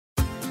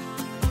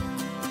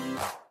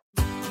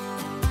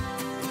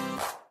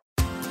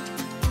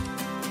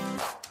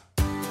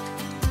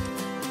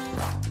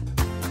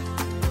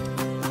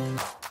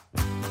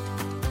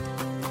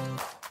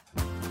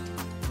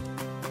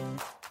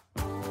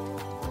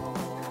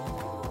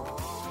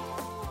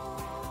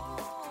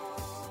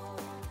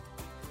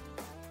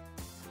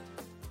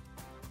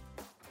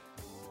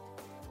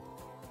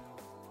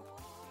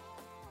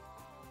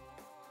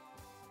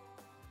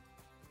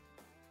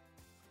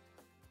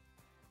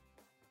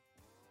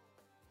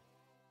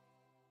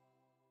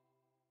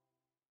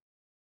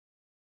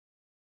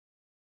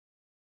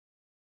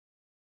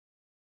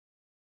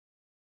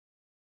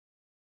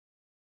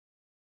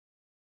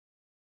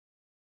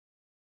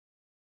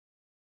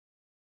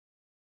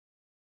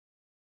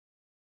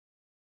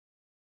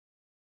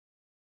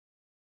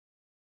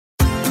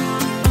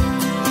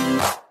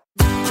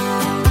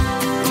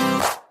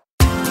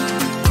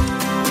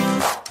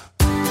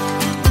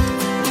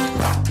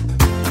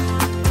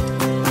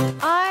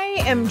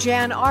am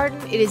Jan Arden.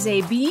 It is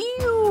a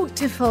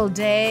beautiful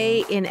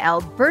day in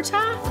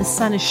Alberta. The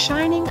sun is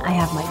shining. I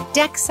have my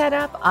deck set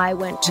up. I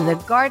went to the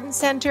garden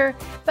center.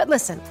 But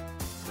listen,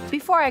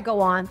 before I go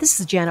on, this is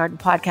the Jan Arden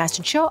Podcast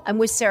and Show. I'm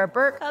with Sarah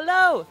Burke.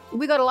 Hello.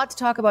 We got a lot to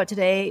talk about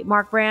today.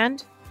 Mark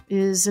Brand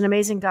is an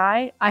amazing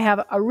guy. I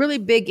have a really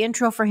big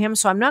intro for him,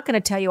 so I'm not going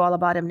to tell you all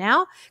about him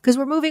now because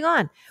we're moving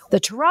on. The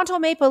Toronto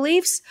Maple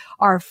Leafs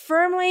are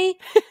firmly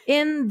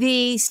in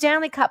the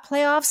Stanley Cup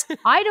playoffs.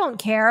 I don't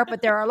care,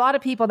 but there are a lot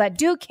of people that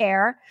do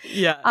care.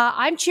 Yeah.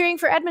 I'm cheering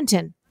for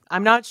Edmonton.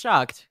 I'm not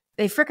shocked.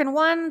 They frickin'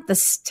 won.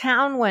 The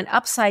town went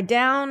upside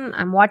down.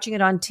 I'm watching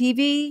it on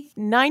TV.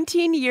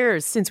 19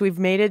 years since we've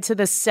made it to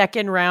the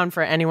second round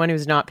for anyone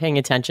who's not paying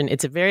attention.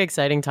 It's a very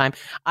exciting time.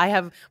 I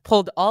have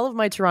pulled all of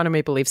my Toronto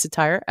Maple Leafs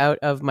attire out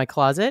of my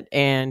closet,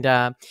 and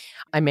I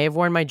may have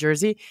worn my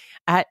jersey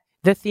at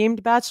the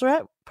themed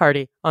bachelorette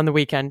party on the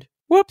weekend.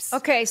 Whoops.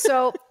 Okay,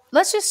 so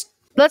let's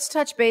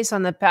touch base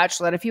on the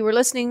Bachelorette. If you were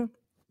listening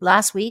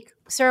last week,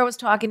 Sarah was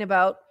talking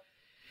about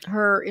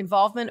her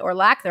involvement or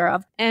lack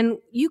thereof, and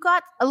you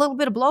got a little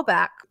bit of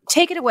blowback.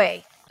 Take it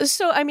away.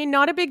 So, I mean,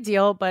 not a big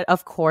deal, but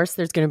of course,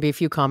 there's going to be a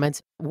few comments.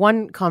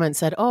 One comment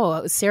said,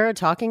 "Oh, Sarah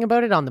talking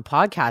about it on the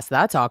podcast,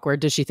 that's awkward.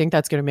 Does she think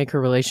that's going to make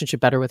her relationship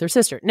better with her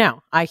sister?"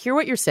 Now, I hear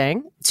what you're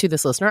saying to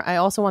this listener. I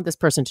also want this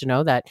person to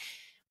know that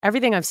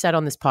everything I've said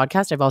on this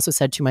podcast, I've also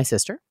said to my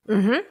sister.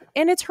 Mm-hmm.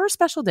 And it's her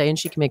special day, and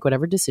she can make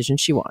whatever decision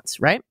she wants,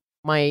 right?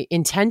 My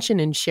intention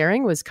in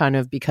sharing was kind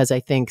of because I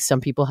think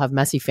some people have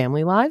messy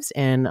family lives,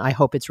 and I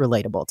hope it's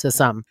relatable to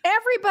some.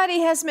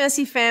 Everybody has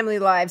messy family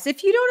lives.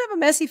 If you don't have a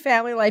messy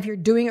family life, you're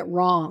doing it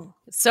wrong.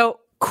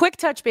 So, quick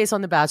touch base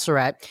on the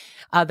Bachelorette.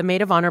 The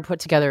Maid of Honor put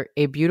together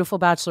a beautiful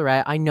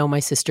Bachelorette. I know my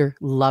sister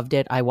loved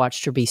it. I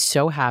watched her be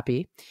so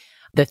happy.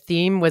 The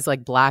theme was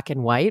like black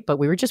and white, but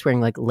we were just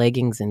wearing like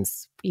leggings and,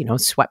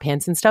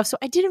 sweatpants and stuff. So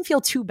I didn't feel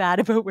too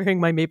bad about wearing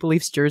my Maple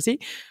Leafs jersey.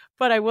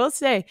 But I will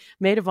say,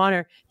 Maid of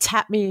Honor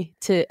tapped me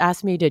to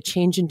ask me to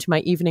change into my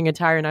evening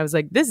attire. And I was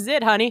like, this is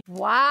it, honey.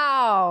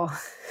 Wow.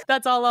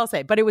 That's all I'll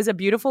say. But it was a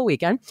beautiful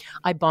weekend.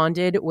 I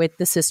bonded with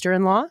the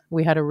sister-in-law.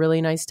 We had a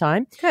really nice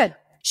time. Good.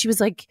 She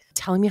was like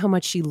telling me how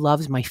much she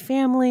loves my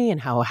family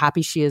and how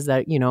happy she is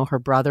that, her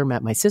brother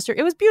met my sister.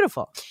 It was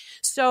beautiful.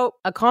 So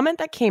a comment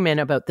that came in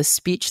about the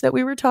speech that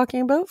we were talking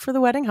about for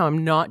the wedding, how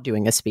I'm not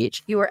doing a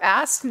speech. You were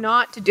asked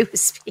not to do a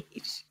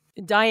speech.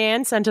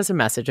 Diane sent us a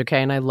message,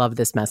 okay? And I love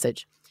this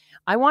message.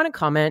 I want to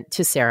comment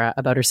to Sarah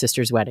about her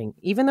sister's wedding.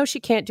 Even though she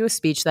can't do a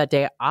speech that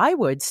day, I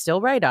would still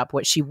write up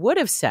what she would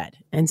have said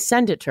and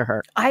send it to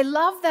her. I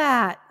love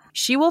that.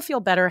 She will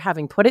feel better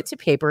having put it to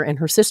paper, and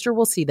her sister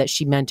will see that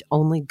she meant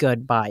only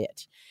good by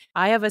it.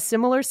 I have a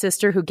similar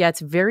sister who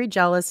gets very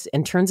jealous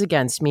and turns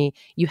against me.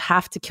 You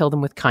have to kill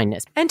them with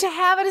kindness. And to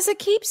have it as a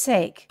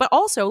keepsake. But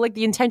also,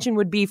 the intention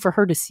would be for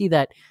her to see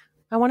that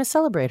I want to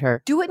celebrate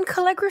her. Do it in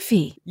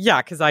calligraphy.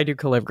 Yeah, because I do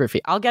calligraphy.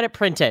 I'll get it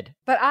printed.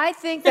 But I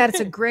think that it's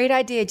a great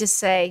idea. Just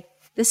say,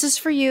 this is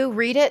for you.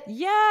 Read it.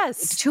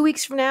 Yes. It's 2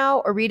 weeks from now,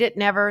 or read it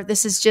never.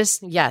 This is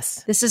just,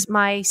 yes. This is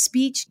my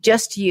speech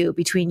just to you,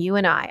 between you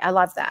and I. I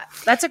love that.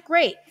 That's a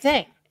great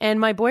thing. And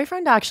my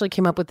boyfriend actually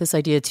came up with this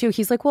idea too.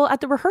 He's like, well, at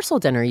the rehearsal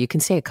dinner, you can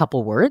say a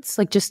couple words,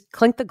 just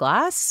clink the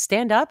glass,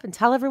 stand up and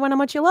tell everyone how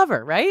much you love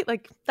her, right?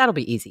 That'll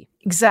be easy.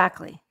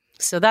 Exactly.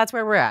 So that's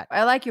where we're at.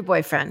 I like your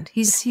boyfriend.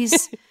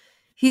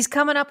 He's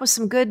coming up with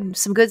some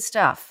good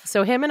stuff.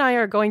 So him and I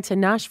are going to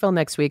Nashville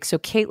next week. So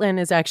Caitlin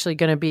is actually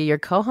going to be your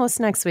co-host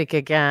next week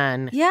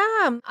again.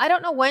 Yeah. I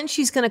don't know when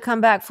she's going to come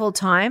back full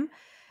time.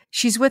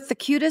 She's with the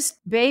cutest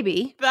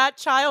baby. That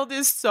child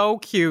is so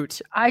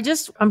cute.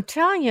 I'm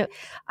telling you,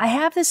 I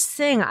have this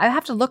thing. I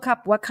have to look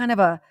up what kind of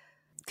a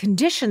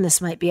condition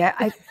this might be.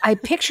 I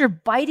picture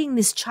biting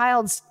this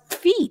child's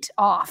feet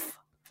off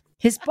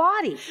his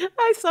body.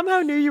 I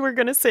somehow knew you were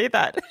going to say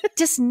that.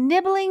 Just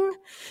nibbling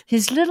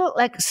his little,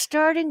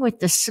 starting with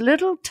this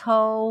little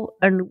toe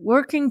and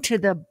working to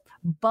the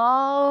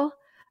ball.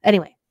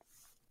 Anyway.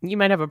 You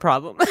might have a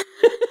problem.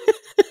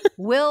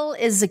 Will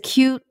is a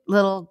cute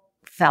little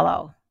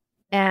fellow.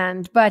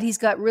 But he's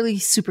got really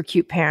super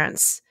cute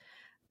parents.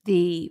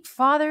 The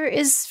father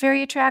is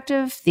very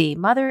attractive. The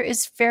mother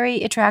is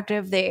very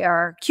attractive. They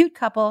are a cute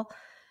couple.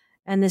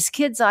 And this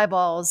kid's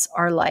eyeballs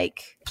are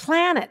like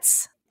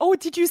planets. Oh,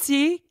 did you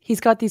see?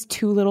 He's got these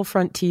 2 little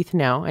front teeth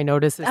now. I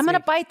noticed this. I'm going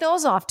to bite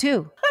those off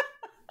too.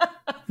 I'm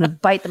going to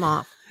bite them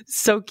off.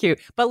 So cute.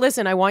 But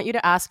listen, I want you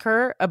to ask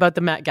her about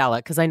the Met Gala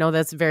because I know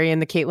that's very in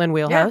the Caitlin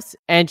wheelhouse.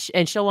 Yeah.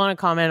 And she'll want to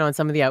comment on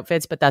some of the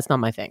outfits, but that's not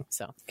my thing.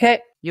 So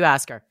okay, you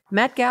ask her.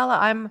 Met Gala,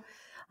 I'm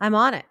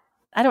on it.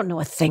 I don't know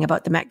a thing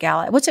about the Met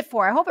Gala. What's it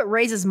for? I hope it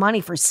raises money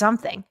for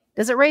something.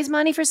 Does it raise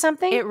money for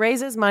something? It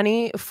raises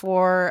money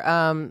for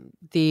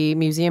the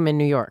museum in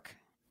New York.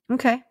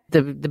 Okay.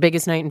 The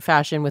biggest night in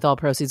fashion with all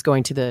proceeds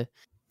going to the...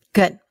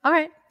 Good. All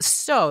right.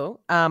 So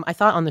I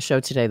thought on the show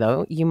today,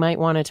 though, you might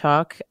want to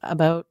talk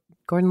about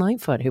Gordon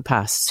Lightfoot, who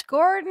passed.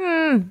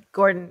 Gordon.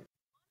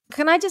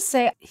 Can I just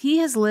say, he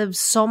has lived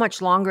so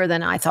much longer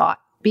than I thought,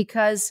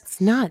 because it's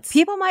nuts.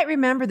 People might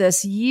remember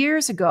this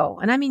years ago,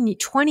 and I mean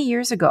 20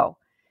 years ago.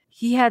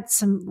 he had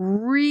some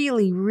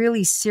really,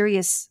 really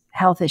serious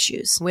health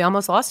issues. We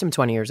almost lost him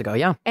 20 years ago.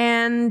 Yeah.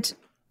 And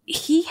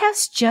he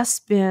has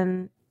just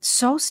been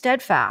so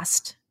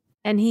steadfast,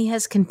 and he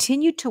has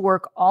continued to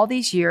work all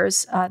these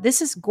years.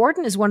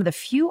 Gordon is one of the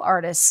few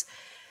artists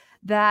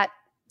that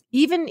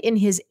even in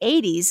his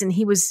 80s, and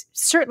he was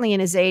certainly in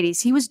his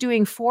 80s, he was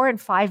doing 4 and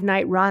 5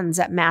 night runs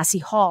at Massey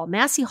Hall.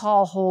 Massey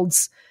Hall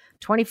holds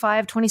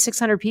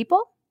 2,600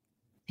 people,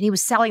 and he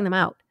was selling them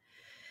out.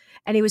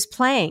 And he was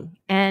playing,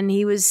 and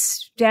he was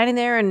standing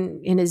there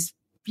in his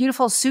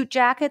beautiful suit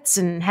jackets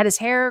and had his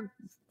hair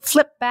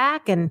flipped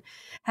back and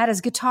had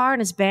his guitar and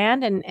his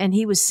band, and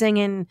he was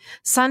singing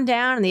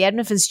Sundown and the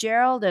Edmund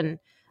Fitzgerald. And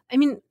I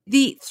mean,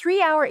 the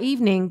 3-hour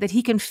evening that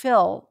he can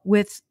fill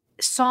with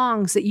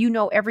songs that you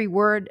know every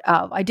word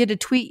of. I did a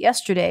tweet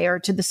yesterday or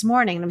to this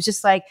morning, and it was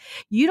just like,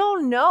 you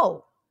don't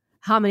know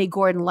how many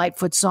Gordon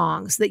Lightfoot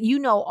songs that you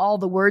know all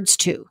the words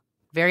to.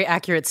 Very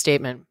accurate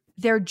statement.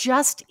 They're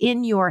just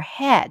in your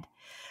head.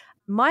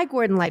 My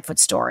Gordon Lightfoot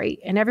story,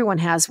 and everyone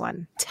has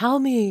one. Tell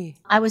me.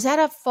 I was at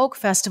a folk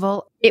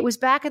festival. It was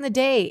back in the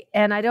day,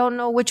 and I don't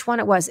know which one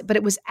it was, but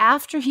it was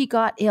after he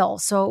got ill.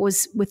 So it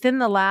was within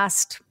the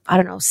last,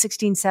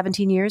 16,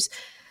 17 years.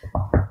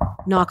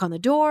 Knock on the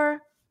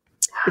door.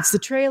 It's the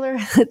trailer.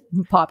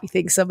 Poppy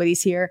thinks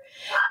somebody's here.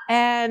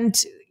 And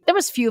there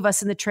was a few of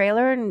us in the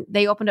trailer, and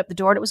they opened up the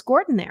door, and it was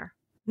Gordon there.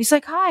 And he's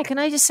like, "Hi, can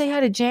I just say hi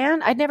to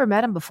Jan?" I'd never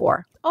met him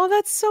before. Oh,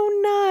 that's so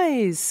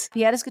nice.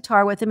 He had his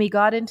guitar with him. He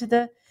got into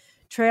the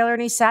trailer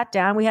and he sat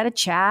down. We had a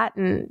chat,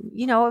 and,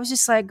 it was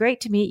just like, "Great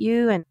to meet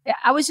you." And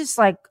I was just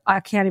like,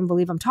 I can't even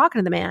believe I'm talking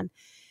to the man.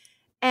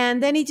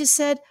 And then he just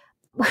said,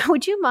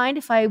 "Would you mind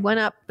if I went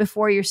up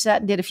before your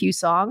set and did a few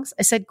songs?"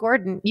 I said,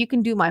 "Gordon, you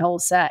can do my whole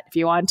set if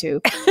you want to.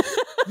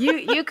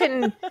 You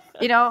can,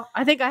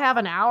 I think I have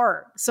an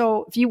hour.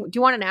 So do you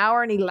want an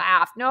hour?" And he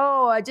laughed.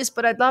 "No,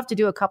 but I'd love to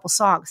do a couple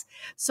songs."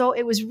 So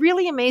it was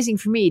really amazing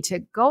for me to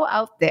go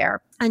out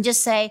there and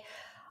just say,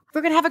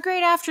 "We're going to have a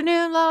great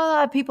afternoon." La, la,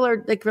 la. People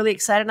are like really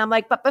excited. And I'm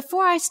like, "But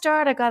before I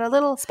start, I got a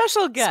little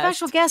special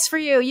guest for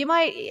you.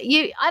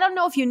 I don't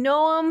know if you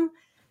know him.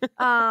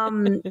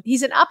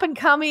 He's an up and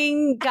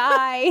coming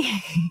guy."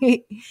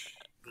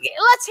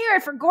 Let's hear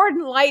it for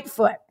Gordon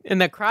Lightfoot. And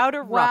the crowd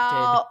erupted.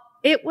 Well,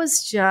 it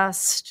was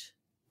just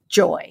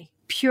joy,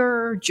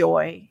 pure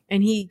joy.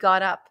 And he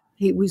got up.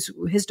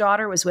 His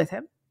daughter was with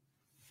him,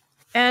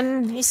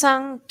 and he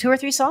sung 2 or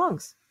 3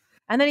 songs.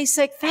 And then he's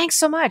like, "Thanks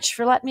so much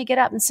for letting me get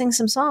up and sing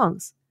some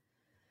songs."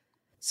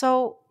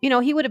 So,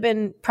 he would have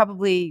been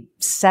probably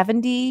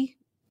 70.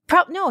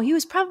 He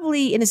was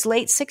probably in his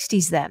late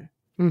 60s then.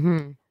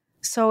 Mm-hmm.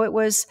 So it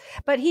was,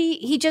 but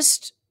he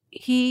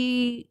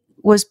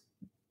was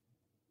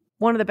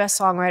one of the best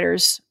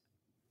songwriters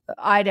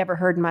I'd ever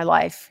heard in my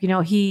life.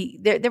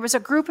 There was a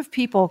group of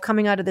people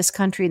coming out of this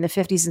country in the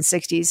 50s and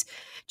 60s,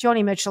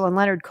 Joni Mitchell and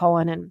Leonard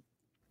Cohen and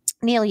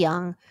Neil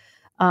Young,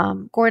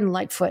 Gordon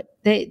Lightfoot.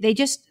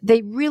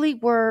 They really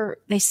were,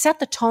 they set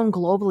the tone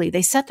globally.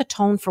 They set the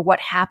tone for what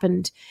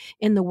happened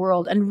in the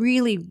world and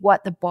really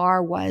what the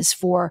bar was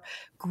for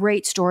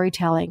great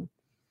storytelling.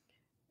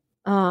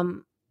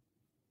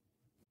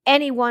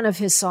 Any one of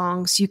his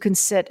songs, you can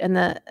sit and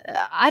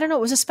it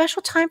was a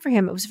special time for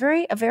him. It was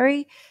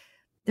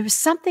there was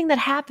something that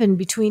happened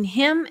between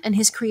him and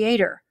his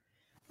creator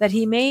that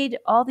he made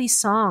all these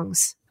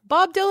songs.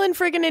 Bob Dylan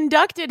friggin'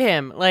 inducted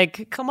him.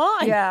 Like, come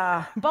on.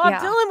 Yeah. Bob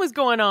Dylan was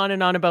going on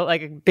and on about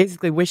like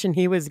basically wishing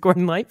he was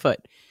Gordon Lightfoot.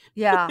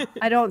 Yeah,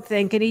 I don't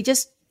think. And he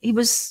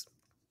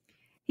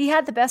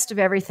had the best of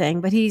everything,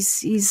 but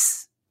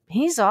he's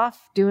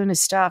off doing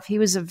his stuff. He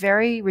was a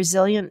very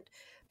resilient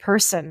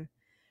person.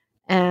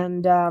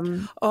 And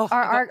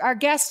our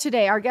guest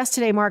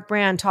today, Mark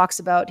Brand, talks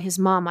about his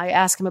mom. I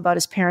asked him about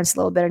his parents a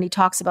little bit, and he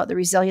talks about the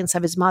resilience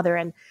of his mother.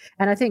 And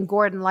I think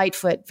Gordon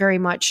Lightfoot very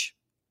much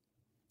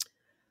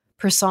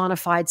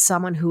personified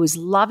someone who was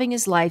loving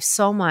his life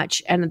so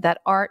much, and that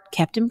art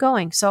kept him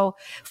going. So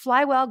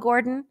fly well,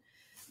 Gordon.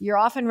 You're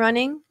off and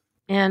running.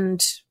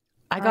 And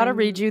I got to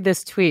read you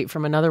this tweet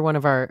from another one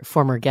of our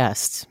former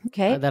guests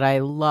that I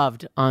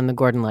loved on the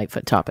Gordon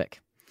Lightfoot topic.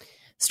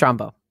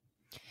 Strombo.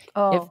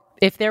 Oh,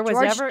 if there was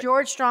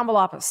George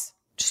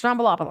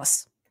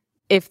Strombolopoulos.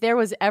 If there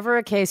was ever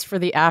a case for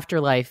the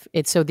afterlife,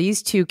 it's so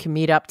these two can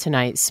meet up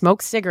tonight,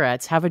 smoke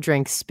cigarettes, have a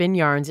drink, spin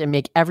yarns, and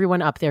make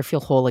everyone up there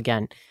feel whole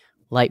again.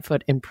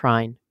 Lightfoot and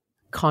Prine,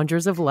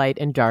 conjurers of light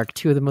and dark,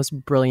 two of the most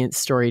brilliant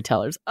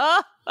storytellers.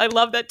 Oh, I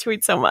love that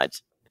tweet so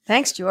much.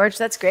 Thanks, George.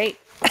 That's great.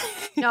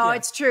 No, yeah.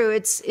 It's true.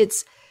 It's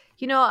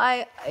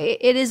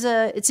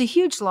a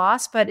huge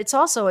loss, but it's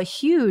also a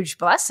huge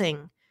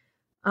blessing.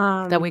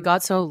 That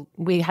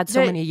we had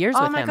so many years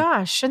with him. Oh my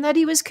gosh. And that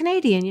he was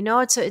Canadian,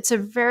 it's a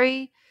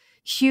very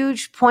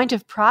huge point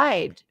of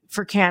pride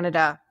for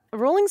Canada.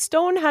 Rolling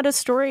Stone had a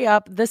story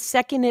up the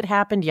second it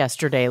happened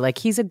yesterday. Like,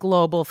 he's a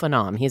global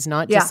phenom. He's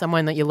not just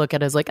someone that you look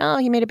at as like, oh,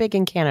 he made it big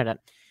in Canada.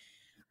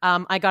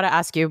 I got to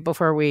ask you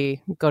before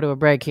we go to a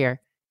break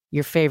here,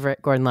 your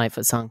favorite Gordon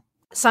Lightfoot song?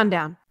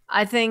 Sundown.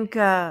 I think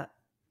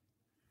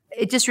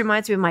it just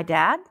reminds me of my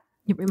dad.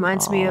 It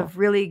reminds me of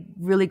really,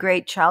 really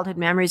great childhood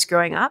memories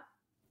growing up.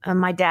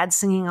 My dad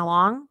singing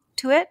along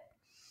to it.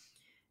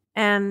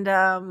 And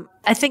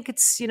I think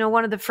it's,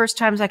 one of the first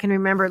times I can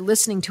remember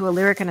listening to a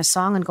lyric in a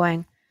song and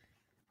going,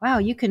 wow,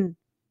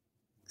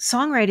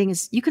 songwriting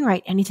is, you can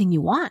write anything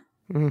you want.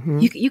 Mm-hmm.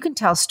 You can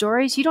tell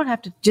stories. You don't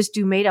have to just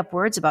do made up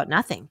words about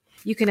nothing.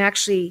 You can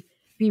actually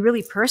be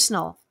really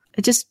personal.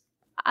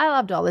 I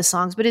loved all his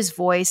songs, but his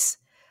voice,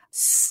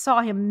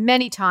 saw him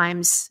many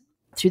times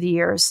through the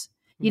years,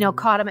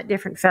 caught him at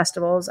different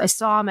festivals. I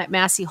saw him at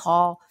Massey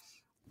Hall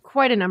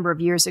quite a number of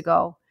years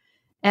ago.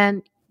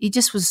 And he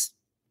just was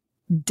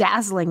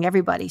dazzling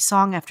everybody,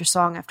 song after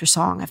song after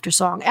song after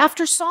song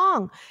after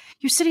song.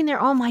 You're sitting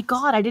there, oh my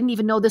God, I didn't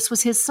even know this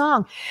was his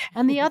song.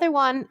 And the other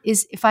one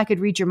is If I Could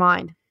Read Your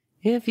Mind.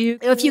 If you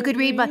could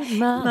read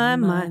my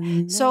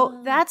mind. So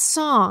that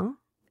song,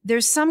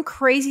 there's some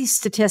crazy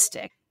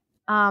statistic,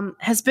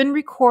 has been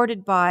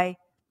recorded by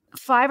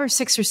 500 or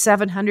 600 or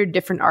 700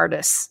 different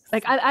artists.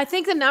 Like I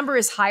think the number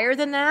is higher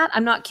than that.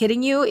 I'm not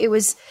kidding you.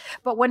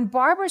 But when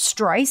Barbara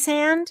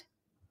Streisand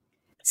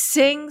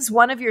sings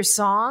one of your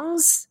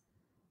songs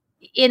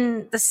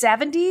in the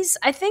 70s,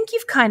 I think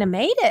you've kind of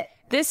made it.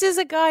 This is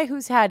a guy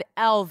who's had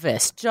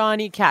Elvis,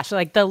 Johnny Cash,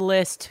 like the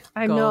list.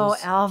 I know,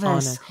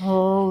 Elvis.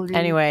 Holy.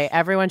 Anyway,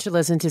 everyone should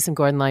listen to some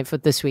Gordon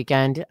Lightfoot this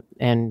weekend.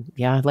 And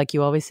yeah, like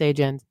you always say,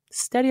 Jen,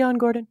 steady on,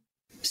 Gordon.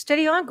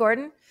 Steady on,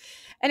 Gordon.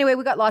 Anyway,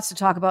 we got lots to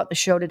talk about the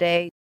show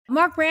today.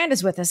 Mark Brand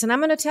is with us, and I'm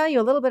going to tell you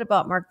a little bit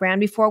about Mark Brand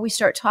before we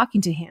start talking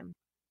to him.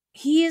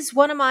 He is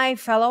one of my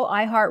fellow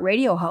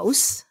iHeartRadio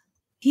hosts.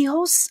 He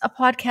hosts a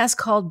podcast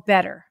called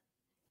Better.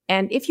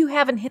 And if you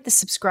haven't hit the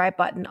subscribe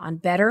button on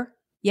Better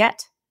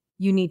yet,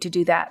 you need to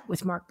do that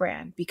with Mark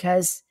Brand,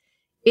 because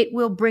it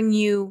will bring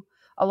you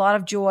a lot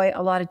of joy,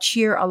 a lot of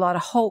cheer, a lot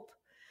of hope,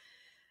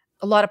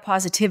 a lot of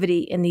positivity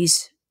in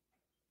these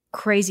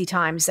crazy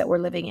times that we're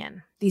living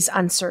in, these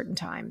uncertain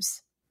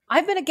times.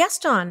 I've been a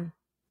guest on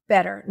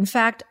Better. In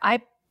fact,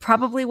 I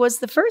probably was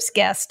the first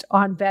guest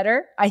on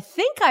Better. I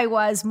think I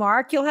was,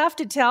 Mark. You'll have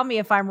to tell me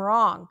if I'm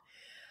wrong.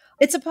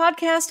 It's a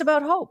podcast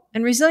about hope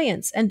and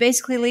resilience and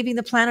basically leaving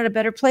the planet a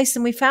better place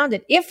than we found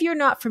it. If you're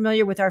not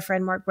familiar with our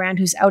friend Mark Brand,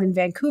 who's out in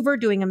Vancouver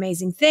doing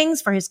amazing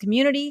things for his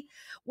community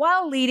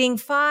while leading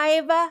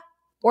 5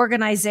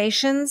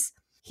 organizations,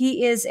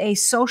 he is a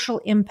social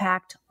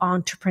impact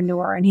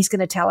entrepreneur, and he's going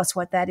to tell us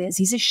what that is.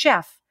 He's a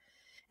chef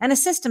and a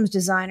systems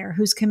designer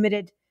who's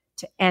committed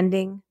to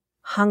ending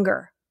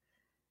hunger.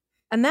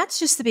 And that's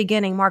just the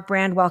beginning. Mark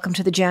Brand, welcome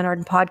to the Jan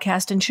Arden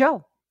podcast and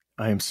show.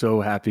 I am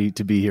so happy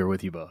to be here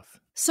with you both.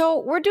 So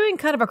we're doing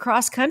kind of a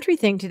cross-country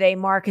thing today.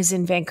 Mark is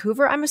in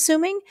Vancouver, I'm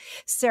assuming.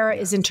 Sarah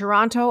is in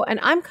Toronto, and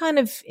I'm kind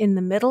of in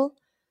the middle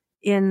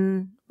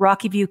in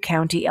Rocky View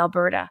County,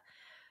 Alberta.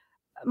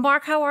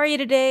 Mark, how are you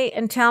today?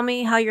 And tell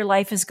me how your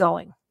life is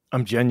going.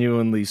 I'm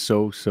genuinely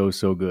so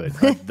good.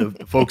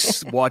 The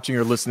folks watching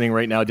or listening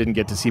right now didn't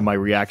get to see my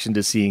reaction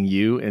to seeing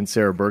you and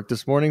Sarah Burke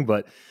this morning,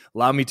 but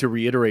allow me to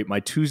reiterate, my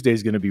Tuesday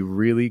is going to be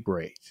really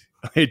great.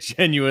 It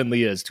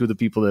genuinely is. 2 of the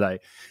people that I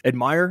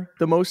admire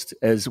the most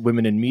as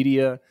women in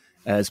media,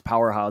 as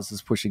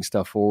powerhouses pushing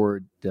stuff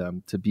forward,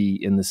 to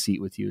be in the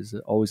seat with you is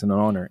always an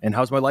honor. And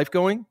how's my life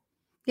going?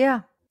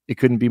 Yeah. It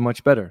couldn't be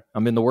much better.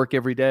 I'm in the work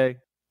every day.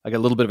 I got a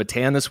little bit of a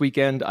tan this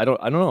weekend. I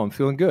don't know. I'm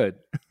feeling good.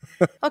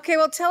 Okay,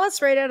 well, tell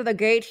us right out of the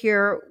gate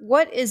here,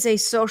 what is a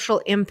social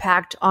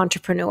impact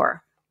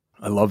entrepreneur?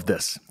 I love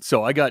this.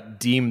 So I got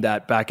deemed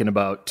that back in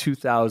about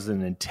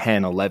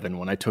 2010, 11,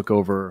 when I took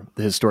over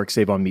the historic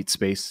Save on Meat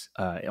space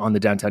on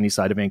the downtown east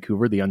side of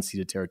Vancouver, the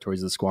unceded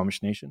territories of the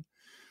Squamish Nation.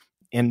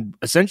 And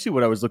essentially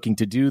what I was looking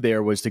to do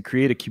there was to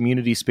create a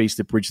community space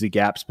that bridged the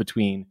gaps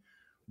between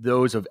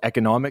those of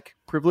economic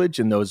privilege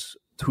and those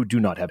who do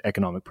not have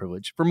economic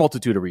privilege for a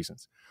multitude of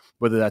reasons,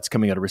 whether that's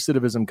coming out of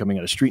recidivism, coming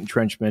out of street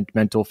entrenchment,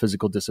 mental,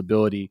 physical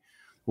disability.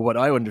 What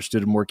I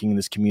understood in working in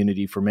this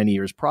community for many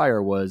years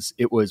prior was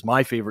it was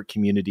my favorite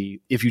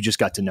community if you just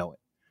got to know it.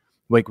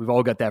 Like we've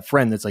all got that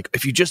friend that's like,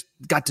 if you just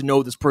got to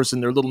know this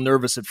person, they're a little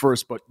nervous at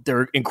first, but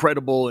they're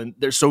incredible and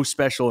they're so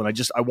special.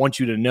 And I want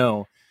you to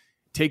know,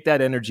 take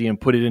that energy and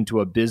put it into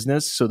a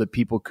business so that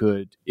people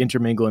could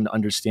intermingle and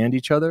understand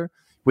each other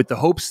with the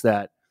hopes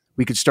that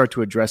we could start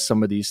to address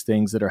some of these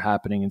things that are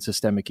happening in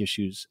systemic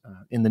issues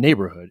in the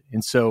neighborhood.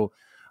 And so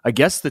I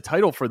guess the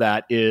title for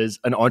that is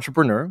an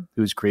entrepreneur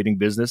who's creating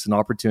business and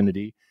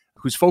opportunity,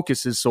 whose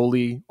focus is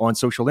solely on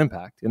social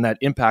impact and that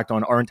impact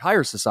on our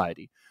entire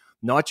society.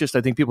 Not just,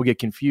 I think people get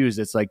confused.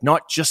 It's like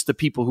not just the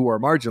people who are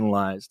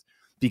marginalized,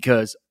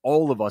 because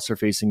all of us are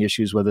facing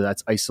issues, whether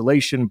that's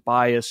isolation,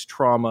 bias,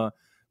 trauma.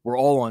 We're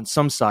all on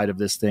some side of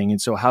this thing.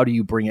 And so how do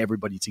you bring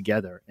everybody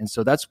together? And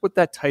so that's what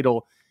that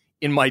title,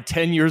 in my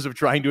 10 years of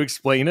trying to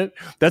explain it,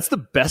 that's the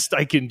best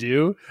I can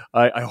do.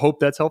 I hope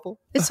that's helpful.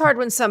 It's hard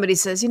when somebody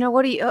says,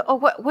 what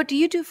do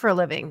you do for a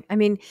living? I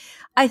mean,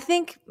 I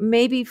think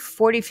maybe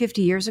 40,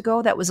 50 years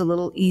ago, that was a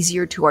little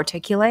easier to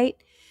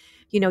articulate.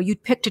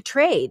 You'd picked a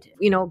trade,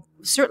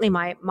 certainly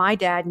my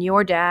dad and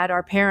your dad,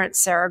 our parents,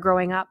 Sarah,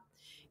 growing up.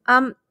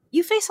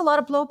 You face a lot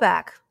of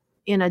blowback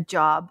in a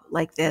job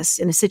like this,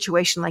 in a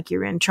situation like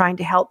you're in, trying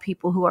to help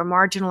people who are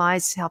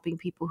marginalized, helping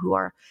people who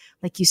are,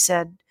 like you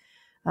said,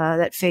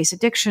 that face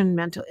addiction,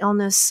 mental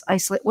illness,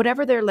 isolate,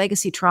 whatever their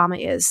legacy trauma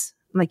is.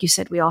 Like you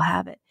said, we all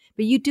have it.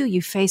 But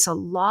you face a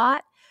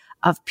lot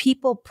of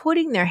people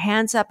putting their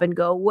hands up and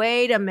go,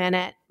 wait a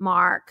minute,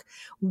 Mark,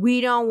 we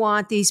don't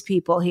want these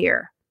people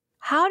here.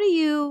 How do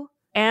you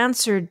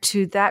answer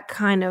to that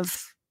kind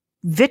of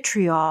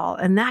vitriol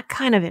and that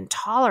kind of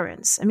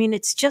intolerance? I mean,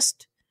 it's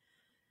just,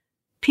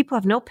 people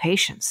have no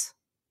patience.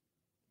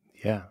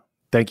 Yeah.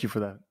 Thank you for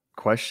that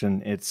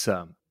question. It's,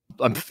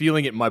 I'm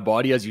feeling it in my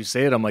body as you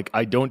say it. I'm like,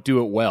 I don't do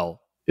it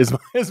well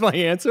is my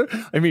answer.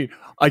 I mean,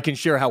 I can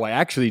share how I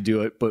actually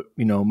do it, but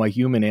my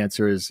human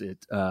answer is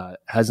it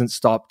hasn't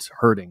stopped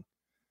hurting.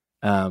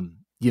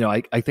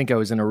 I think I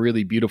was in a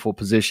really beautiful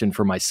position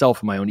for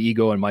myself, my own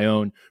ego and my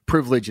own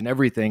privilege and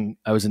everything.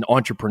 I was an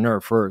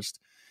entrepreneur first,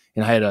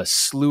 and I had a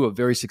slew of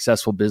very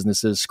successful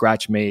businesses,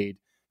 scratch made,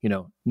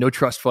 no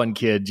trust fund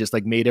kid, just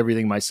like made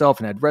everything myself,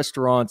 and had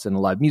restaurants and a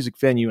live music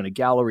venue and a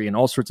gallery and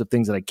all sorts of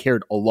things that I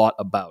cared a lot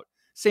about.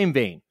 Same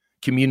vein,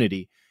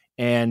 community.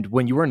 And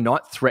when you are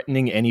not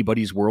threatening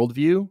anybody's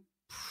worldview,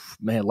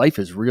 man, life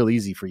is real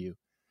easy for you.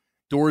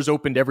 Doors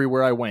opened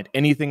everywhere I went.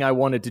 Anything I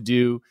wanted to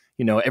do,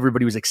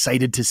 everybody was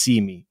excited to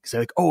see me. Because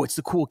they're like, oh, it's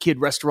the cool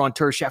kid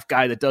restaurateur, chef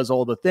guy that does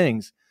all the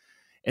things.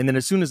 And then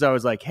as soon as I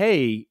was like,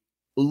 hey,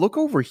 look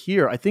over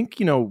here, I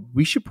think,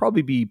 we should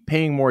probably be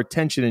paying more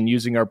attention and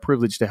using our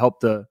privilege to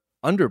help the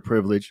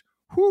underprivileged.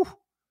 Whew,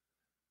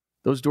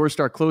 those doors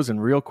start closing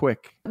real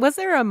quick. Was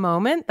there a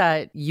moment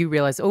that you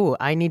realized, oh,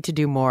 I need to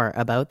do more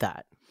about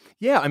that?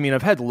 Yeah, I mean,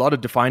 I've had a lot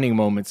of defining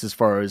moments as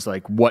far as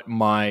like what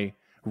my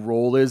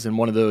role is. And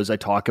one of those I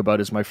talk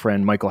about is my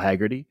friend Michael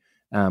Haggerty,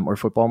 or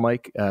Football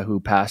Mike, who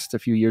passed a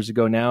few years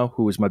ago now,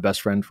 who was my best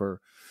friend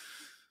for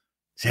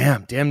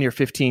damn near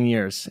 15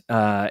 years,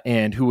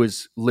 and who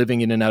was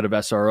living in and out of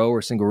SRO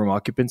or single room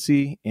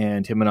occupancy.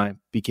 And him and I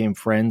became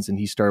friends, and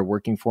he started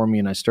working for me,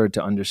 and I started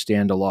to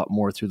understand a lot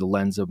more through the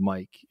lens of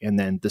Mike. And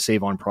then the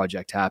Save On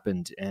project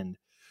happened. And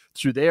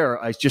through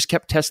there, I just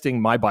kept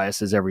testing my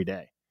biases every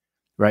day.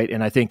 Right.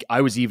 And I think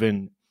I was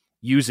even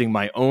using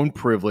my own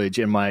privilege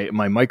and my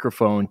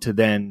microphone to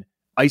then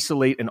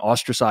isolate and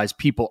ostracize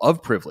people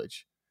of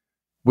privilege,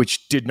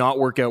 which did not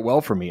work out well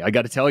for me. I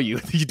got to tell you,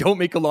 you don't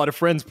make a lot of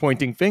friends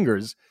pointing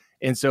fingers.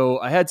 And so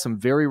I had some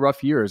very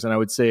rough years. And I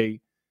would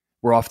say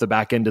we're off the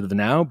back end of the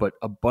now, but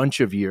a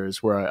bunch of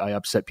years where I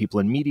upset people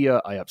in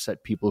media. I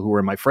upset people who were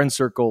in my friend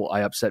circle.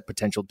 I upset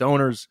potential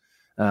donors.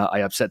 I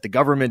upset the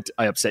government.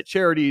 I upset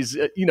charities.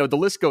 The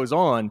list goes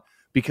on.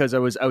 Because I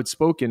was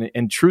outspoken,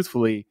 and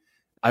truthfully,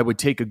 I would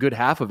take a good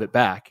half of it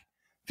back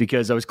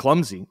because I was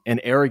clumsy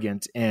and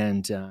arrogant,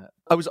 and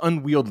I was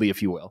unwieldy,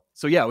 if you will.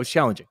 So yeah, it was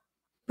challenging.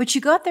 But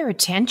you got their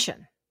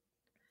attention.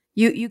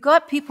 You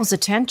got people's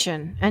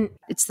attention, and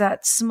it's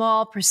that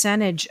small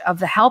percentage of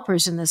the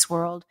helpers in this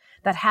world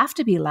that have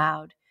to be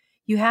loud.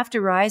 You have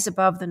to rise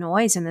above the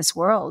noise in this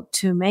world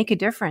to make a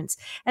difference.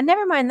 And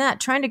never mind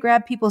that, trying to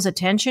grab people's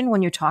attention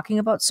when you're talking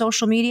about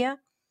social media,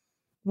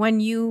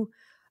 when you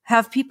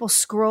have people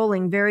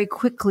scrolling very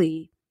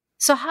quickly.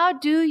 So how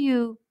do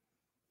you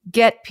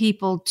get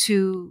people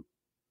to,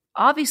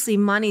 obviously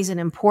money's an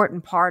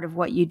important part of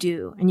what you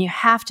do, and you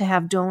have to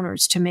have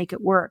donors to make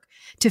it work,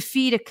 to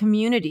feed a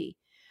community.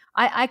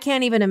 I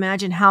can't even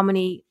imagine how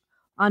many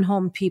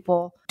unhomed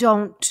people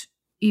don't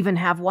even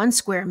have one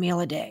square meal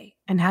a day,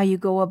 and how you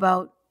go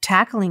about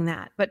tackling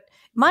that. But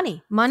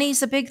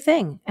money's a big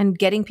thing, and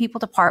getting people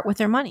to part with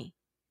their money.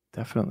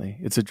 Definitely.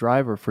 It's a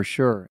driver for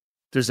sure.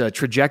 There's a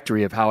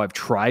trajectory of how I've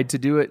tried to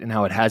do it and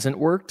how it hasn't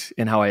worked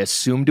and how I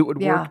assumed it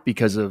would work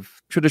because of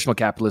traditional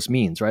capitalist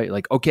means, right?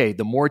 Like, okay,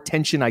 the more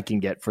attention I can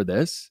get for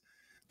this,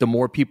 the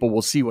more people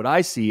will see what I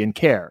see and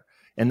care.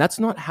 And that's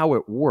not how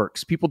it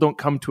works. People don't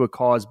come to a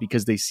cause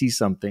because they see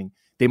something.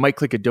 They might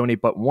click a donate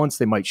button once,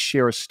 they might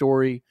share a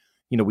story.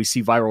 We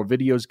see viral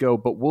videos go,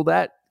 but will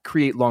that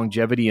create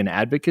longevity and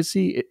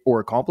advocacy or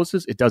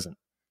accomplices? It doesn't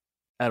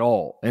at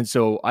all. And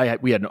so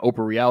we had an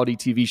Oprah reality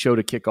TV show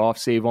to kick off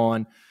Save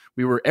On.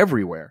 We were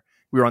everywhere.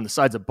 We were on the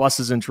sides of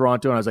buses in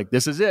Toronto. And I was like,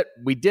 this is it.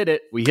 We did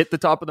it. We hit the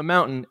top of the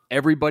mountain.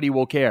 Everybody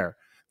will care.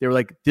 They were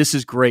like, this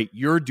is great.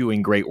 You're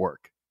doing great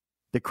work.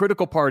 The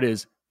critical part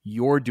is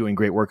you're doing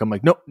great work. I'm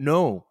like,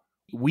 no,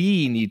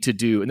 we need to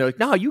do. And they're like,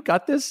 no, you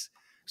got this.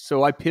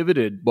 So I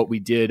pivoted what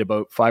we did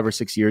about 5 or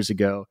 6 years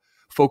ago,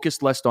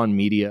 focused less on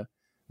media.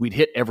 We'd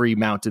hit every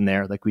mountain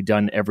there. Like we'd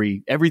done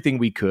everything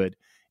we could.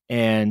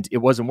 And it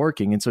wasn't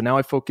working. And so now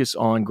I focus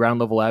on ground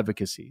level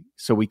advocacy.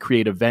 So we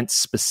create events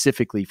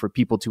specifically for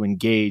people to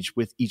engage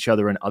with each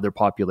other and other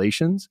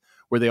populations,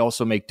 where they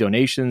also make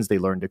donations, they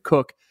learn to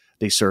cook,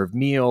 they serve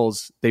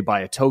meals, they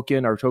buy a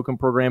token, our token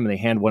program, and they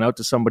hand one out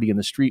to somebody in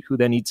the street who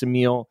then eats a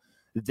meal.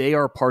 They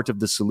are part of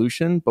the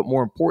solution, but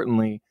more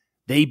importantly,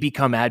 they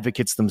become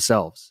advocates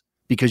themselves,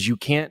 because you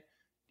can't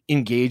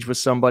engage with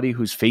somebody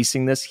who's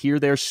facing this, hear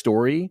their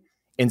story,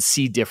 and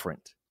see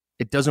different.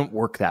 It doesn't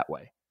work that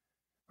way.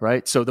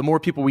 Right? So the more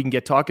people we can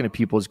get talking to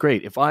people is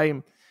great. If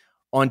I'm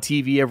on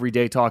TV every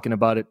day talking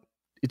about it,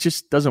 It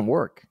just doesn't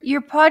work.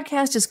 Your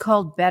podcast is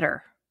called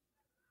Better.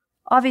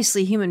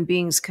 Obviously, human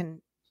beings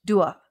can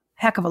do a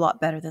heck of a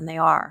lot better than they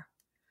are.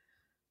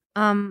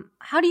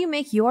 How do you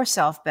make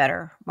yourself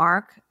better,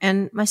 Mark?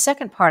 And my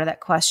second part of that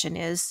question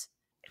is,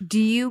 do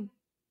you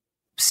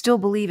still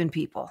believe in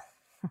people?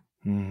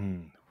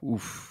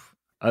 Oof.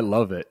 I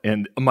love it.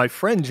 And my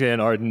friend Jan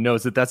Arden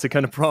knows that that's the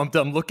kind of prompt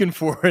I'm looking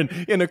for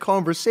in a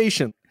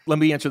conversation. Let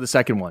me answer the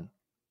second one.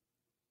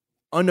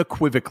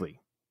 Unequivocally.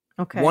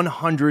 Okay.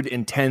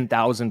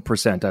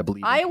 110,000%, I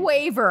believe. I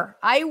waver.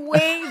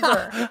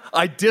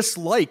 I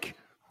dislike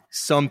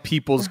some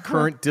people's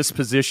current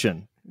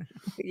disposition.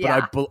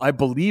 Yeah. But I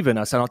believe in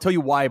us, and I'll tell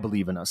you why I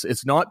believe in us.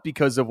 It's not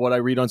because of what I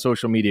read on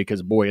social media,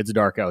 because boy, it's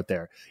dark out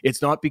there.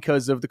 It's not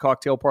because of the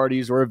cocktail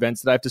parties or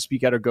events that I have to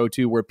speak at or go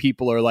to where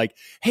people are like,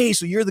 hey,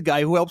 so you're the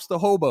guy who helps the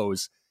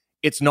hobos.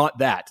 It's not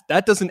that.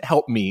 That doesn't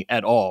help me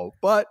at all.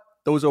 But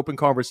those open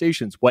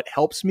conversations, what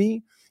helps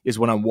me is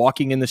when I'm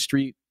walking in the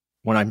street,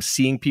 when I'm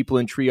seeing people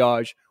in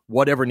triage,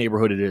 whatever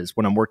neighborhood it is,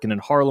 when I'm working in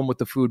Harlem with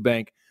the food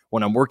bank,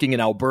 when I'm working in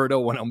Alberta,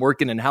 when I'm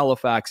working in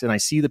Halifax, and I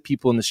see the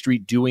people in the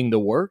street doing the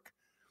work,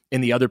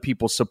 and the other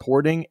people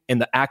supporting,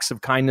 and the acts of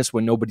kindness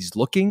when nobody's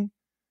looking,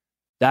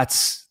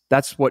 that's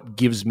what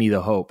gives me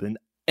the hope. And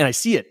I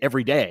see it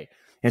every day.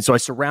 And so I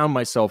surround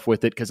myself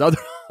with it, because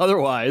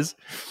otherwise,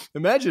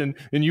 imagine,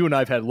 and you and I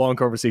have had long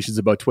conversations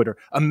about Twitter,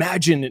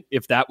 imagine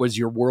if that was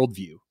your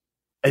worldview.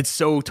 It's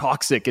so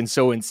toxic and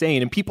so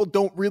insane, and people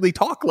don't really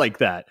talk like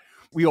that.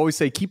 We always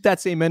say, keep that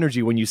same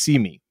energy when you see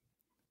me,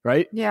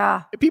 right?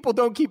 Yeah. People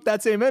don't keep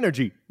that same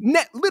energy.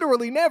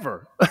 Literally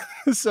never.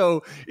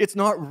 So it's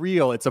not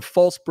real. It's a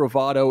false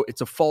bravado.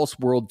 It's a false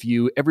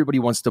worldview. Everybody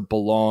wants to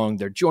belong.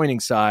 They're joining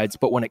sides.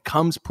 But when it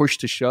comes push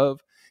to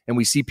shove and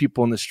we see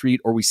people in the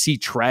street or we see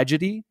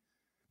tragedy,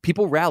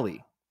 people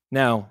rally.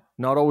 Now,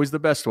 not always the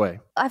best way.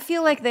 I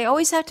feel like they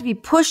always have to be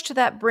pushed to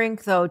that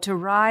brink, though, to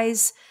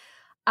rise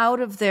out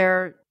of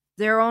their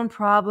own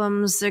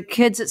problems, their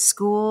kids at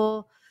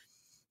school,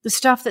 the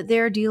stuff that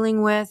they're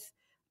dealing with.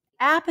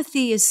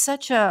 Apathy is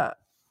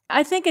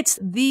I think it's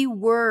the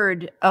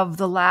word of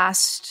the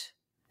last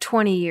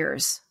 20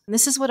 years. And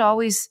this is what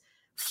always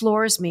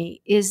floors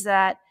me, is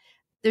that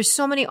there's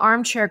so many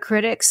armchair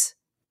critics.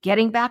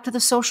 Getting back to the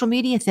social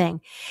media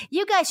thing,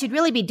 you guys should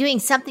really be doing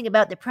something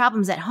about the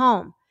problems at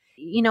home.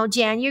 You know,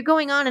 Jan, you're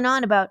going on and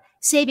on about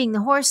saving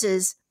the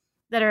horses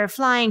that are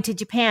flying to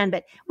Japan,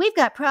 but we've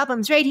got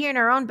problems right here in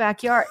our own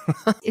backyard.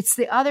 It's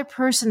the other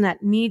person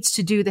that needs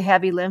to do the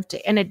heavy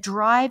lifting. And it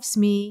drives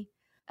me.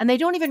 And they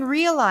don't even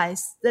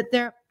realize that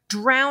they're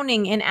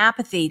drowning in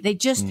apathy.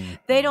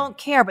 They don't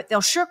care, but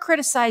they'll sure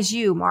criticize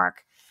you,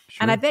 Mark.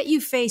 Sure. And I bet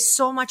you face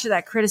so much of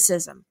that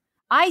criticism.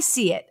 I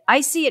see it.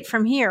 I see it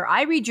from here.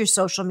 I read your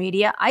social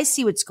media. I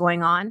see what's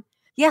going on.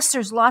 Yes,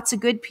 there's lots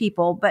of good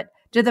people, but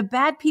do the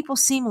bad people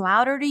seem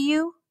louder to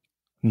you?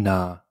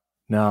 Nah.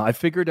 I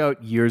figured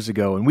out years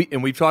ago,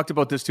 and we've talked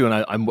about this too,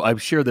 and I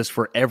share this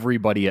for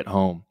everybody at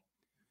home.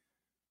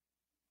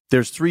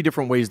 There's 3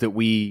 different ways that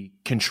we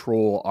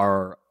control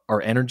our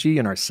energy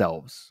and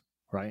ourselves,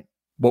 right?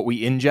 What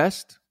we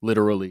ingest,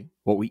 literally,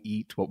 what we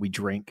eat, what we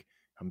drink.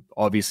 I'm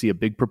obviously a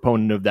big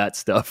proponent of that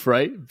stuff,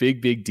 right?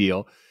 Big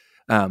deal.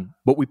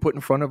 What we put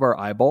in front of our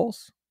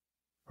eyeballs,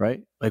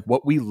 right? Like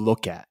what we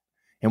look at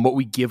and what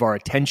we give our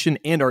attention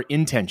and our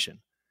intention.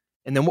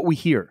 And then what we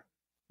hear,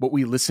 what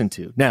we listen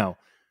to. Now,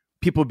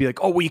 people would be like,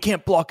 oh, well, you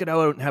can't block it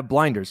out and have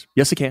blinders.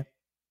 Yes, I can.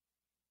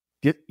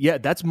 Yeah,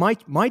 that's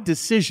my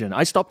decision.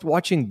 I stopped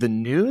watching the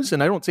news,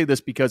 and I don't say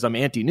this because I'm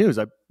anti-news.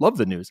 I love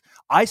the news.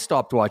 I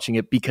stopped watching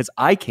it because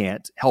I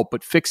can't help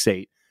but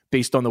fixate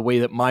based on the way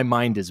that my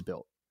mind is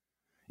built.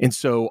 And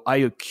so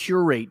I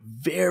curate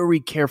very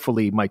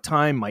carefully my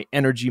time, my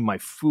energy, my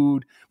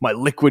food, my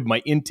liquid,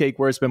 my intake,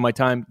 where I spend my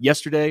time.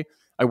 Yesterday,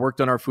 I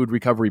worked on our food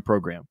recovery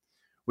program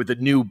with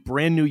a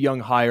brand new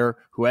young hire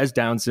who has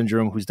Down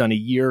syndrome, who's done a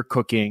year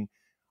cooking.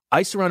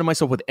 I surrounded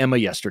myself with Emma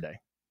yesterday.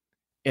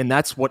 And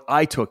that's what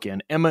I took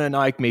in. Emma and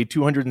I made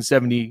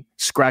 270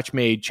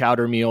 scratch-made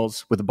chowder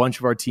meals with a bunch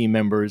of our team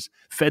members,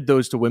 fed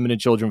those to women and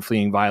children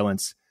fleeing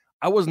violence.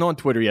 I wasn't on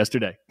Twitter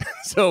yesterday.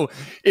 So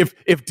if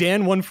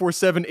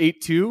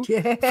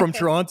Dan14782 from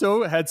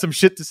Toronto had some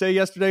shit to say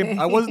yesterday,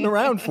 I wasn't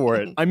around for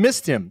it. I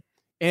missed him.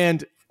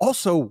 And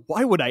also,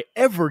 why would I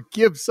ever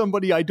give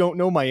somebody I don't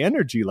know my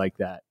energy like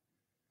that?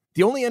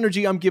 The only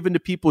energy I'm giving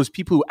to people is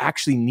people who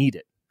actually need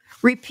it.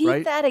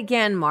 Repeat that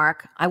again,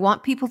 Mark. I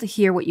want people to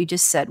hear what you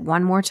just said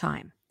one more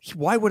time.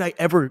 Why would I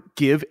ever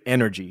give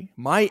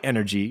my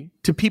energy,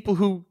 to people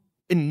who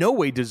in no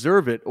way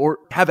deserve it or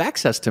have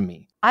access to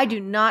me? I do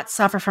not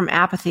suffer from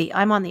apathy.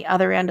 I'm on the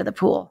other end of the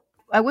pool.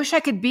 I wish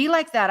I could be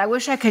like that. I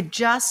wish I could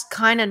just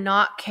kind of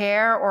not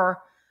care or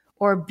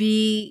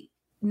be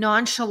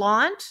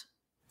nonchalant.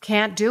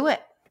 Can't do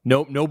it.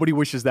 Nope, nobody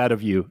wishes that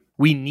of you.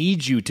 We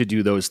need you to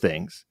do those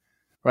things.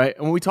 Right?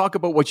 And when we talk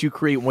about what you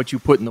create and what you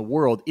put in the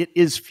world, it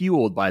is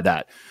fueled by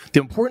that.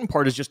 The important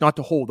part is just not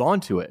to hold on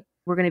to it.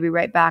 We're going to be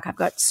right back. I've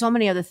got so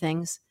many other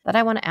things that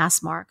I want to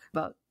ask Mark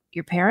about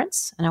your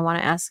parents, and I want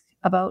to ask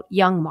about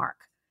young Mark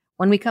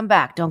When we come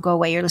back, don't go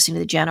away. You're listening to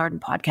the Jan Arden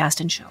Podcast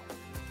and Show.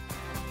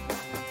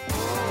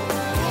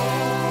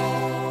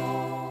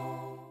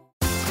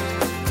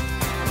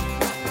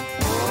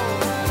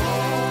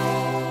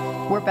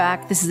 We're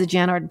back. This is the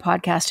Jan Arden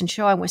Podcast and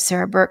Show. I'm with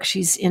Sarah Burke.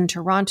 She's in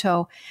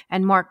Toronto.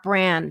 And Mark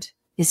Brand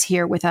is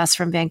here with us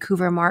from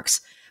Vancouver.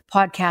 Mark's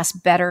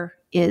podcast, Better,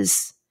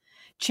 is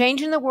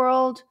changing the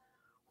world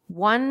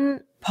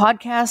one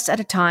podcast at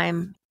a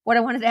time. What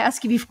I wanted to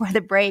ask you before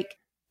the break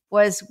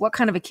was what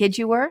kind of a kid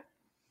you were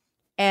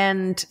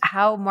and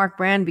how Mark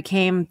Brand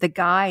became the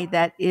guy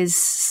that is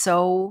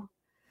so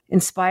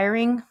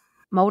inspiring,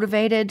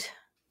 motivated,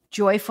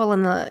 joyful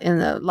in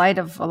the light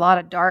of a lot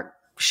of dark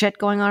shit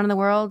going on in the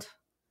world.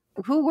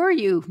 Who were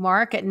you,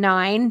 Mark, at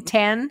 9,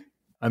 10?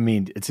 I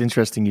mean, it's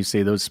interesting you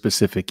say those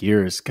specific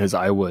years because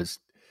I was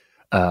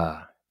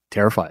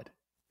terrified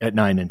at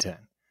 9 and 10.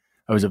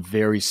 I was a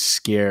very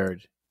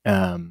scared,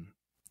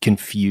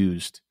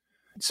 confused.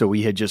 So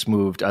we had just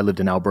moved. I lived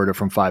in Alberta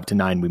from 5 to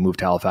 9. We moved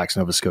to Halifax,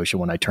 Nova Scotia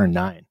when I turned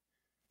 9.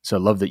 So I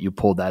love that you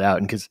pulled that out.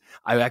 And because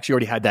I actually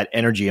already had that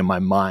energy in my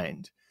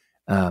mind.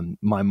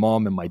 My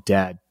mom and my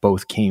dad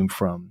both came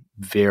from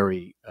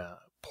very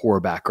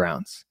poor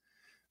backgrounds.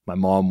 My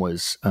mom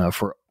was,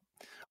 for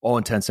all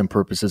intents and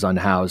purposes,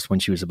 unhoused when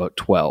she was about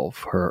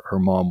 12. Her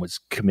mom was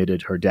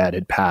committed. Her dad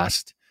had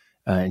passed,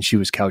 and she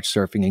was couch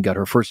surfing and got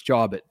her first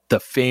job at the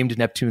famed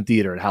Neptune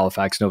Theatre at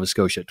Halifax, Nova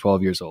Scotia at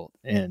 12 years old.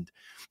 And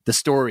the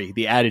story,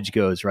 the adage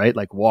goes, right?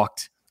 Like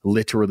walked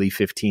literally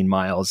 15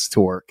 miles to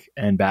work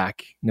and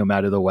back, no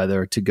matter the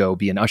weather, to go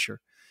be an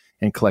usher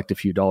and collect a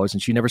few dollars.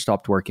 And she never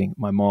stopped working.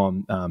 My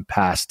mom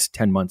passed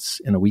 10 months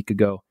and a week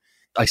ago.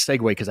 I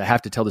segue because I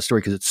have to tell the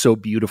story because it's so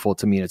beautiful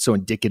to me and it's so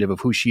indicative of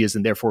who she is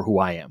and therefore who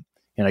I am.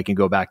 And I can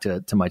go back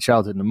to my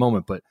childhood in a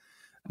moment. But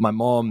my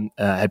mom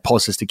had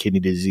polycystic kidney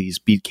disease,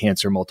 beat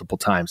cancer multiple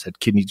times, had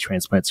kidney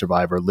transplant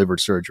survivor, liver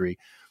surgery.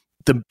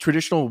 The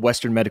traditional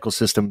Western medical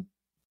system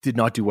did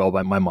not do well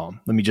by my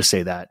mom. Let me just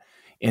say that.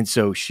 And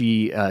so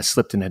she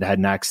slipped and had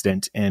an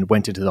accident and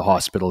went into the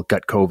hospital,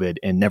 got COVID,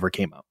 and never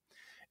came out.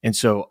 And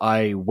so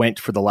I went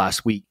for the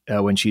last week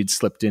when she had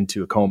slipped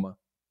into a coma.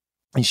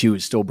 And she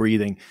was still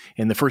breathing.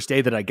 And the first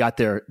day that I got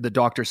there, the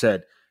doctor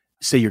said,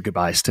 "Say your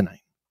goodbyes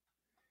tonight."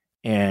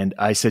 And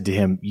I said to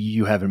him,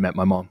 "You haven't met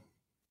my mom."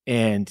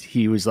 And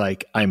he was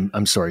like,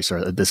 I'm sorry,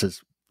 sir. This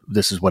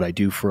is what I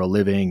do for a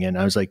living. And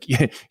I was like,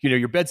 yeah,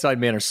 your bedside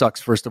manner sucks,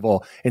 first of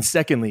all. And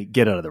secondly,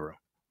 get out of the room.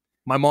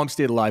 My mom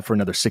stayed alive for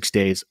another 6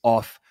 days,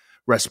 off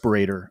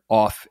respirator,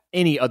 off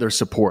any other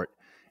support.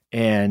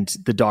 And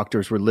the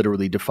doctors were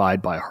literally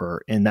defied by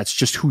her. And that's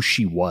just who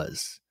she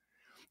was.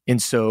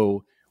 And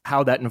so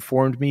how that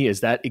informed me is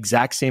that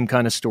exact same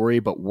kind of story,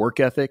 but work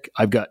ethic.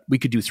 We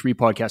could do 3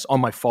 podcasts on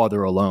my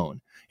father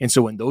alone. And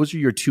so when those are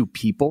your two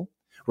people,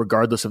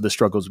 regardless of the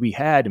struggles we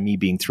had and me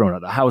being thrown out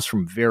of the house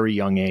from a very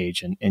young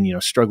age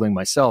and struggling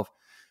myself,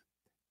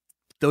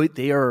 though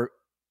they are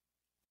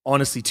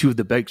honestly two of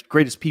the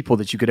greatest people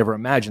that you could ever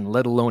imagine,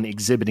 let alone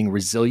exhibiting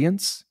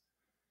resilience.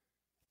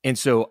 And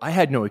so I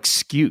had no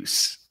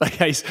excuse.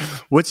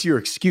 What's your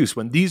excuse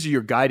when these are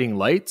your guiding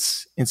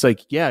lights? It's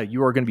like, yeah,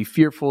 you are going to be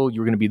fearful.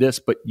 You're going to be this,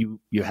 but you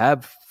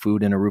have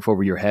food and a roof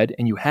over your head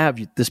and you have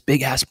this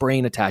big ass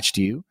brain attached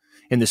to you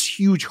and this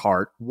huge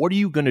heart. What are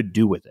you going to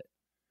do with it?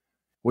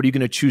 What are you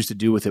going to choose to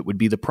do with it would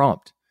be the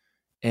prompt.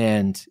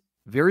 And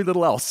very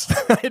little else.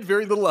 I had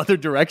very little other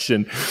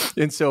direction.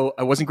 And so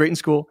I wasn't great in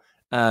school.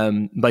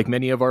 Like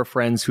many of our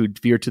friends who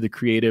veered to the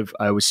creative,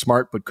 I was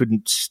smart, but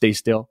couldn't stay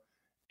still.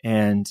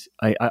 And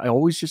I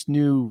always just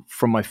knew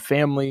from my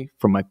family,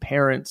 from my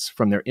parents,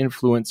 from their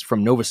influence,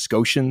 from Nova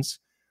Scotians,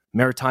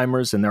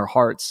 Maritimers and their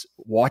hearts,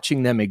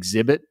 watching them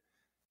exhibit,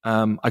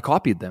 I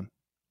copied them.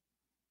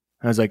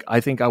 I was like, I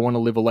think I want to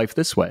live a life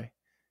this way.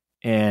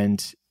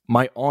 And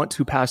my aunt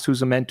who passed,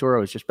 who's a mentor, I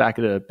was just back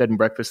at a bed and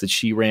breakfast that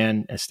she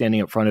ran, standing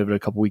up front of it a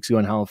couple weeks ago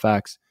in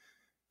Halifax,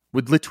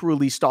 would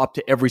literally stop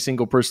to every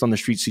single person on the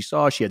street she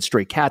saw. She had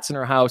stray cats in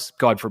her house.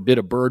 God forbid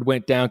a bird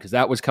went down because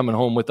that was coming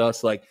home with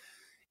us. Like,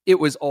 it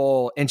was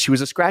all, and she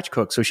was a scratch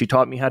cook. So she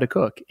taught me how to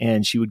cook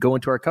and she would go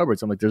into our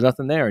cupboards. I'm like, there's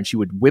nothing there. And she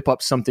would whip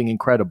up something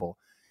incredible.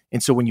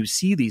 And so when you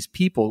see these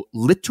people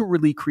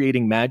literally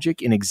creating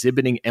magic and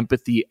exhibiting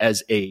empathy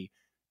as a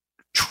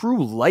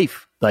true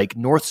life, like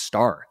North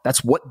Star,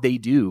 that's what they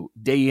do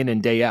day in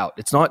and day out.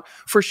 It's not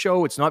for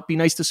show. It's not be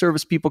nice to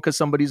service people because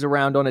somebody's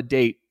around on a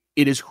date.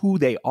 It is who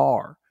they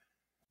are.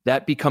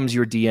 That becomes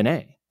your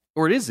DNA,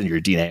 or it is in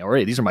your DNA. All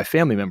right, these are my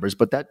family members,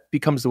 but that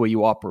becomes the way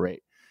you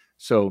operate.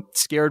 So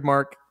scared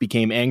Mark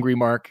became angry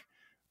Mark,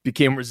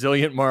 became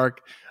resilient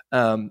Mark.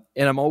 And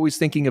I'm always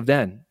thinking of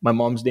then. My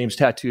mom's name's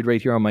tattooed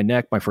right here on my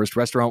neck. My first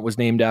restaurant was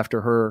named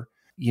after her.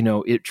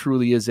 It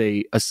truly is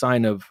a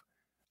sign of,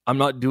 I'm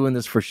not doing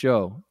this for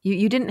show.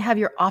 You didn't have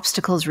your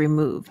obstacles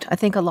removed. I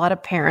think a lot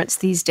of parents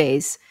these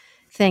days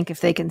think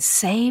if they can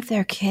save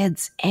their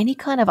kids any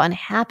kind of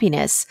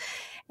unhappiness,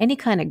 any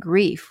kind of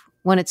grief,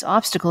 when it's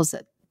obstacles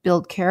that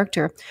build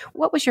character.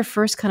 What was your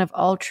first kind of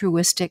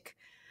altruistic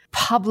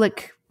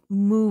public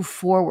move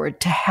forward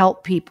to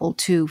help people,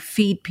 to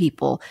feed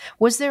people.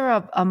 Was there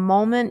a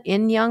moment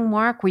in young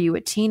Mark? Were you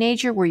a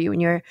teenager? Were you in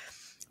your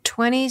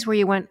 20s where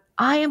you went,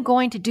 I am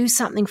going to do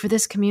something for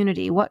this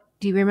community? What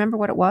do you remember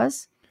what it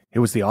was? It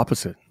was the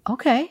opposite.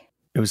 Okay.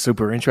 It was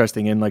super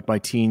interesting. In like my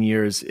teen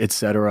years, et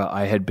cetera,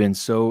 I had been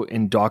so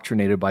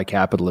indoctrinated by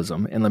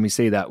capitalism. And let me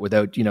say that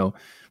without,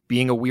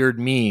 being a weird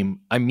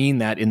meme, I mean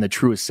that in the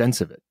truest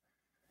sense of it.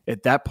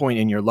 At that point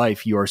in your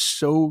life, you are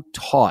so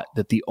taught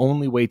that the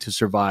only way to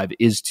survive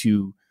is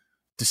to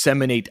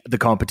disseminate the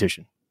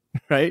competition,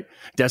 right?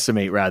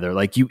 Decimate rather.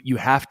 Like you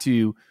have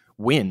to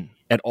win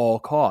at all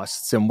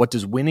costs. And what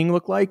does winning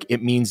look like?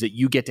 It means that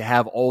you get to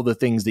have all the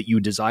things that you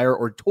desire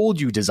or told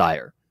you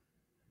desire.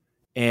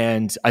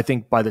 And I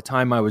think by the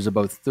time I was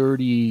about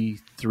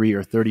 33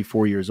 or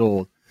 34 years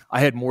old, I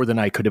had more than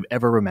I could have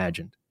ever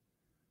imagined.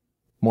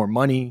 More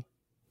money.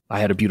 I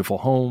had a beautiful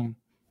home.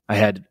 I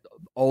had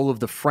all of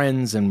the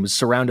friends and was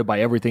surrounded by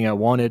everything I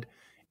wanted.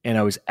 And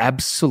I was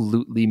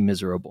absolutely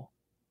miserable.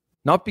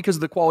 Not because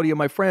of the quality of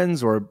my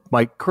friends or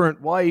my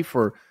current wife,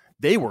 or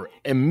they were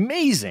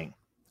amazing.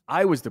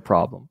 I was the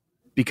problem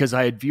because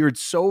I had veered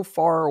so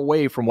far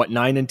away from what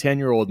 9 and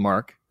 10-year-old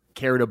Mark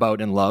cared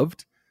about and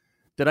loved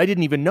that I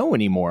didn't even know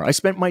anymore. I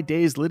spent my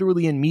days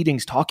literally in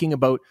meetings talking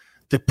about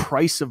the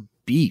price of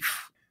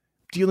beef,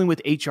 dealing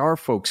with HR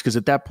folks, because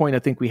at that point I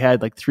think we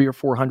had like 300 or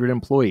 400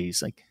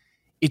 employees. Like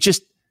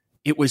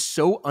it was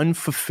so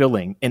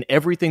unfulfilling, and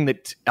everything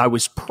that I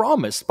was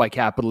promised by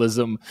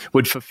capitalism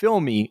would fulfill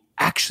me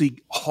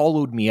actually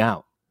hollowed me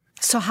out.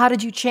 So how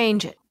did you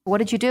change it? What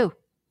did you do?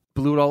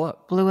 Blew it all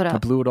up. I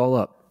blew it all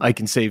up. I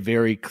can say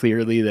very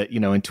clearly that,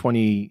 in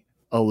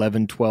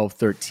 2011, 12,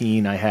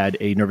 13, I had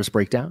a nervous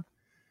breakdown.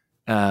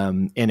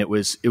 And it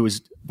was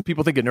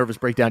people think a nervous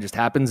breakdown just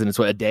happens and it's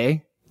a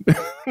day.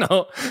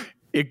 No,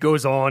 it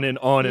goes on and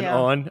on and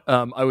on.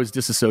 I was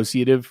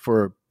disassociative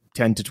for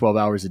 10 to 12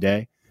 hours a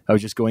day. I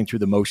was just going through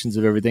the motions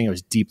of everything. I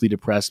was deeply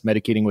depressed,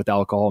 medicating with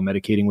alcohol,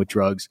 medicating with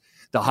drugs,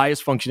 the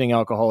highest functioning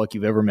alcoholic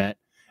you've ever met.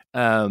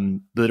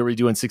 Literally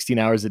doing 16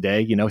 hours a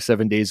day,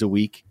 7 days a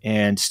week,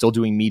 and still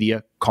doing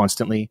media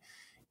constantly.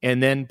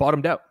 And then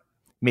bottomed out,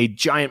 made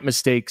giant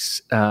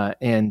mistakes,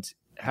 and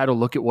had to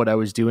look at what I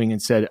was doing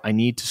and said, I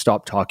need to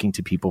stop talking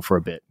to people for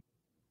a bit.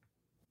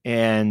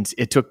 And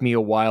it took me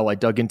a while. I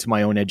dug into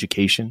my own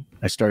education.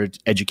 I started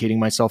educating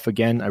myself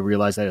again. I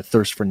realized I had a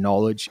thirst for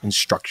knowledge and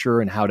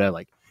structure and how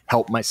to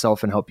help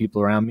myself and help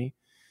people around me.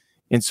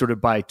 And sort of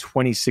by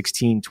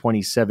 2016,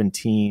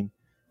 2017,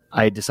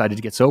 I decided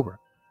to get sober.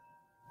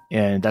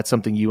 And that's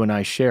something you and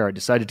I share. I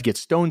decided to get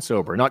stone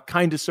sober, not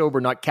kind of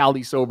sober, not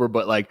Cali sober,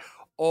 but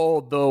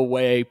all the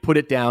way, put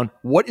it down.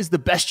 What is the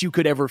best you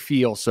could ever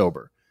feel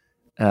sober?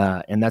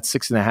 And that's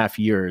 6.5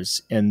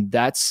 years. And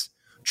that's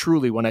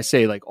truly, when I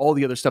say all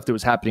the other stuff that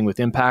was happening with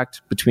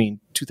Impact between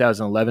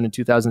 2011 and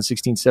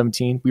 2016,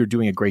 17, we were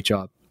doing a great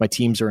job. My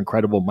teams are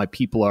incredible. My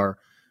people are,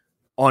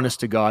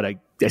 honest to God, I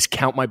just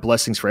count my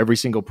blessings for every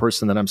single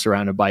person that I'm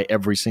surrounded by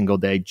every single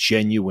day,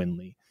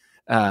 genuinely.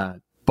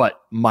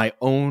 But my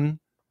own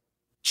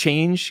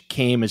change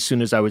came as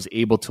soon as I was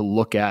able to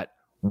look at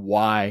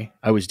why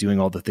I was doing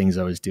all the things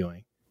I was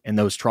doing. And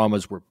those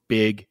traumas were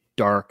big,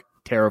 dark,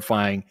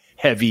 terrifying,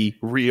 heavy,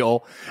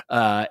 real,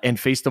 and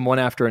faced them one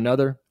after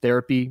another,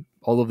 therapy,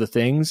 all of the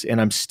things.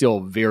 And I'm still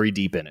very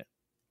deep in it.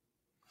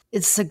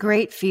 It's a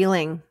great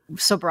feeling,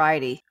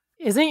 sobriety.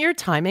 Isn't your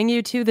timing,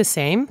 you two, the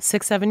same?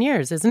 6-7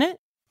 years, isn't it?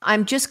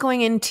 I'm just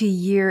going into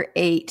year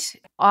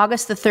 8.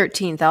 August the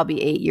 13th, I'll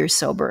be 8 years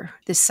sober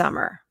this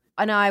summer.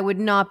 And I would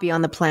not be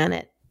on the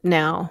planet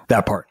now.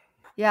 That part.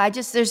 Yeah,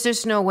 there's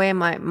just no way.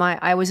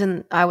 I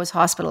was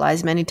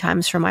hospitalized many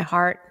times for my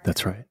heart.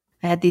 That's right.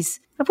 I had these,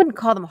 I wouldn't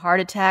call them heart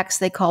attacks.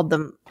 They called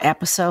them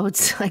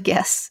episodes, I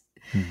guess.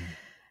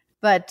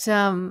 But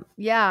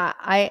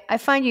I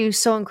find you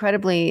so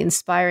incredibly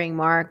inspiring,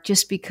 Mark,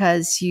 just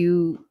because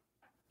you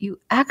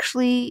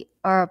actually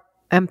are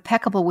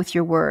impeccable with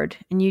your word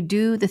and you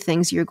do the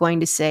things you're going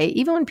to say,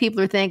 even when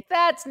people are think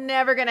that's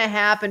never going to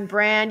happen,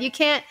 Brand.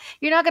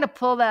 You're not going to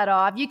pull that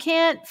off. You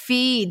can't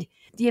feed,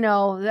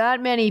 that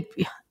many.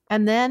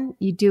 And then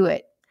you do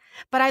it.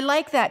 But I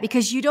like that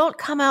because you don't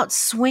come out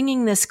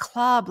swinging this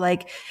club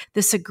like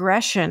this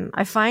aggression.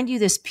 I find you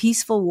this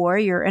peaceful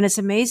warrior, and it's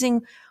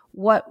amazing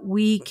what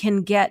we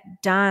can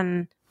get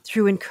done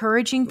through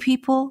encouraging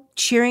people,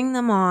 cheering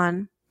them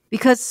on,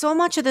 because so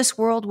much of this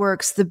world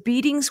works. The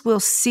beatings will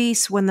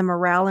cease when the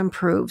morale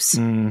improves.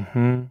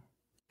 Mm-hmm.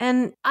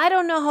 And I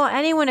don't know how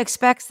anyone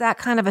expects that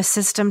kind of a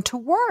system to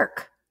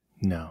work.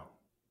 No,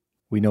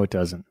 we know it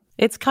doesn't.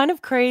 It's kind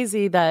of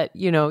crazy that,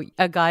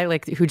 a guy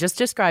who just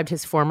described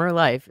his former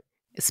life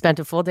spent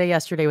a full day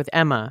yesterday with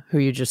Emma, who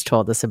you just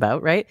told us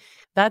about, right?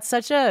 That's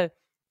such a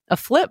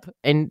flip.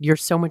 And you're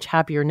so much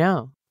happier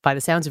now, by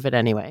the sounds of it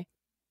anyway.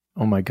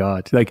 Oh my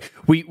God.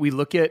 We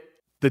look at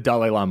the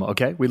Dalai Lama,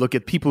 okay? We look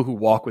at people who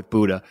walk with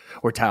Buddha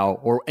or Tao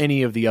or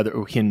any of the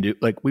other Hindu.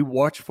 We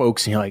watch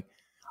folks and you're like,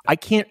 I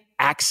can't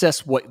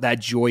access what that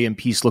joy and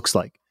peace looks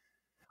like.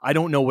 I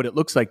don't know what it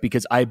looks like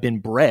because I've been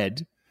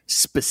bred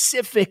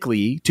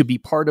specifically to be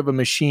part of a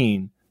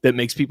machine that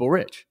makes people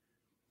rich.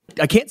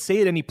 I can't say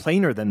it any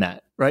plainer than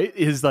that, right?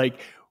 Is like,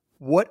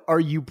 what are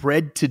you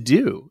bred to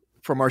do?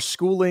 From our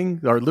schooling,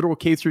 our literal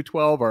K through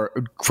 12,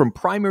 from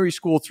primary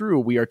school through,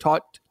 we are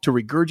taught to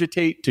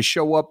regurgitate, to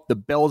show up. The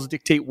bells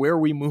dictate where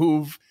we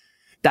move.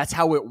 That's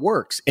how it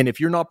works. And if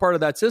you're not part of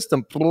that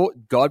system,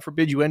 God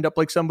forbid you end up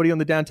like somebody on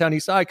the downtown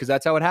east side, because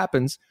that's how it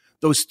happens.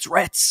 Those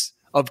threats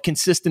of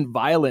consistent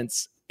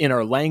violence in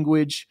our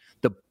language,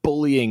 the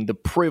bullying, the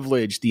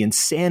privilege, the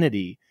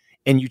insanity,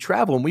 and you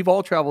travel, and we've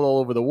all traveled all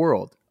over the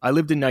world. I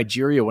lived in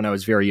Nigeria when I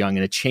was very young,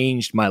 and it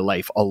changed my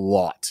life a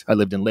lot. I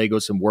lived in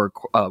Lagos and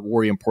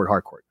Warri and Port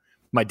Harcourt.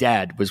 My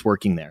dad was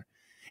working there.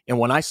 And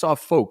when I saw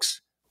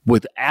folks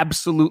with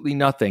absolutely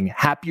nothing,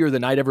 happier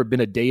than I'd ever been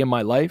a day in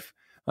my life,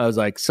 I was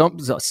like,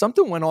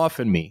 something went off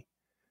in me.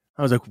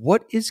 I was like,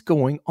 what is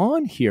going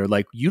on here?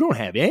 Like, you don't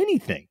have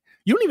anything.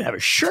 You don't even have a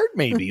shirt,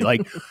 maybe.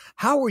 Like,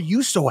 how are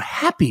you so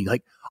happy?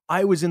 Like,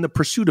 I was in the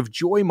pursuit of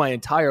joy my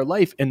entire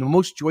life, and the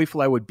most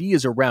joyful I would be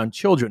is around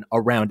children,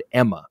 around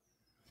Emma.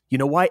 You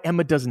know why?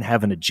 Emma doesn't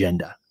have an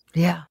agenda.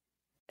 Yeah.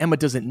 Emma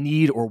doesn't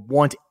need or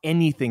want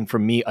anything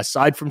from me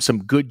aside from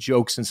some good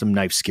jokes and some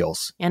knife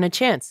skills. And a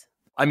chance.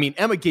 I mean,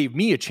 Emma gave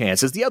me a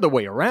chance. It's the other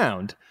way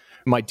around.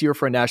 My dear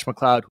friend Ash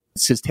McLeod,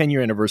 it's his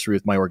 10-year anniversary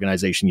with my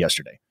organization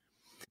yesterday.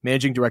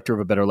 Managing director of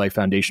A Better Life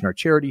Foundation, our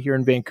charity here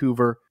in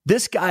Vancouver.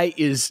 This guy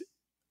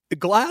the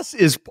glass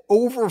is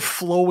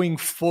overflowing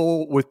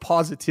full with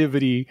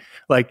positivity.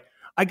 Like,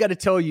 I got to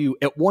tell you,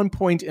 at one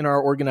point in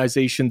our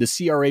organization, the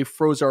CRA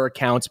froze our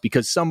accounts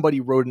because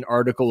somebody wrote an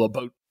article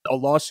about a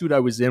lawsuit I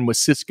was in with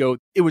Cisco.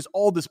 It was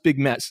all this big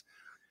mess.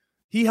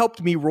 He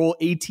helped me roll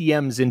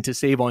ATMs into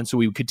Save-On so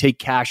we could take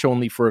cash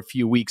only for a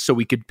few weeks so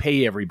we could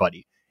pay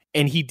everybody.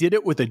 And he did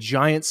it with a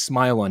giant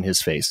smile on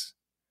his face.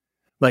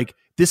 Like,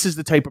 this is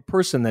the type of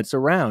person that's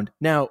around.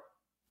 Now,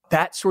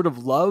 that sort of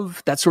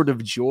love, that sort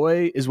of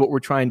joy is what we're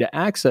trying to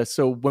access.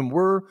 So when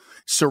we're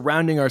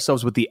surrounding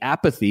ourselves with the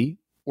apathy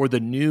or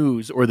the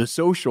news or the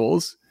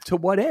socials, to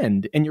what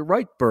end? And you're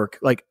right, Burke.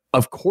 Like,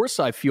 of course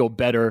I feel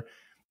better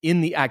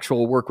in the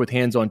actual work with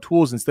hands-on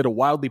tools instead of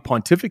wildly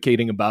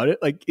pontificating about it.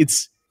 Like,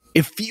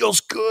 it feels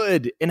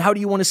good. And how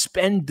do you want to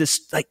spend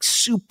this like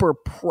super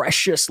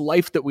precious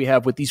life that we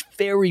have with these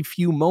very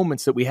few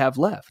moments that we have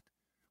left?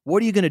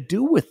 What are you going to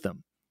do with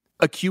them?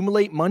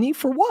 Accumulate money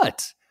for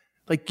what?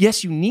 Like,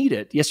 yes, you need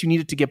it. Yes, you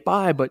need it to get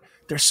by, but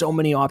there's so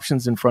many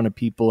options in front of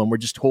people, and we're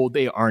just told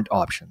they aren't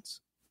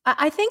options.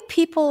 I think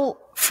people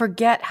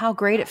forget how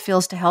great it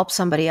feels to help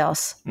somebody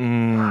else.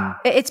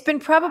 It's been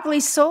probably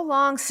so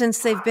long since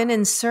they've been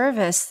in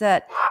service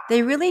that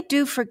they really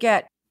do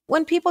forget.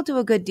 When people do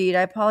a good deed,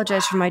 I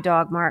apologize for my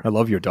dog, Mark. I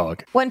love your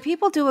dog. When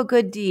people do a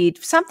good deed,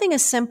 something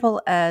as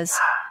simple as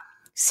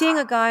seeing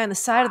a guy on the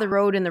side of the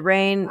road in the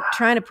rain,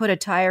 trying to put a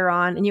tire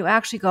on, and you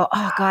actually go,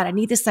 oh God, I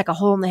need this like a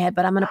hole in the head,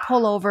 but I'm going to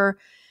pull over.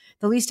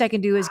 The least I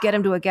can do is get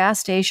him to a gas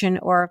station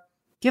or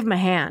give him a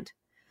hand.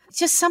 It's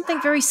just something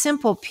very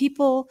simple.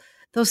 People,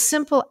 those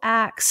simple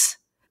acts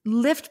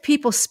lift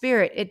people's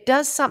spirit. It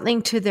does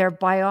something to their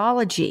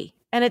biology.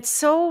 And it's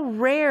so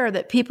rare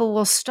that people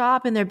will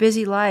stop in their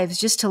busy lives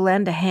just to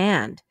lend a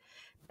hand.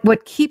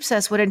 What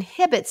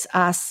inhibits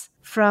us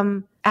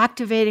from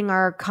activating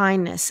our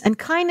kindness. And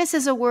kindness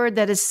is a word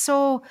that is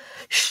so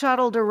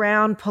shuttled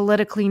around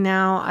politically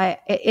now.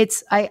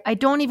 I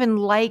don't even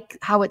like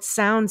how it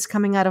sounds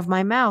coming out of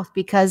my mouth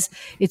because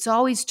it's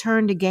always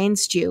turned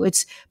against you.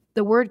 It's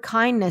the word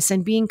kindness,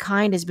 and being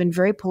kind has been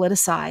very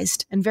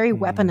politicized and very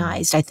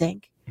weaponized, I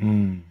think.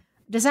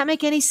 Does that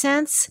make any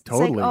sense?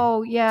 Totally. It's like,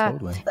 oh yeah.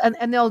 Totally.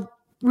 And they'll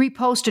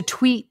repost a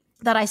tweet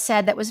that I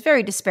said that was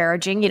very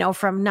disparaging,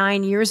 from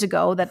 9 years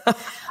ago, that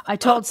I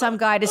told some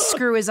guy to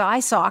screw his eye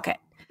socket.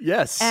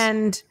 Yes.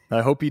 And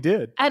I hope he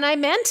did. And I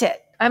meant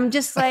it. I'm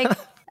just like,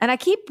 and I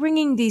keep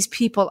bringing these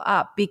people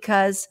up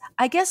because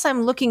I guess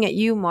I'm looking at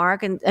you,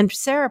 Mark, and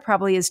Sarah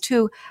probably is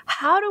too.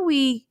 How do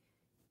we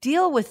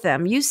deal with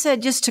them? You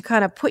said just to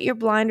kind of put your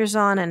blinders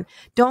on and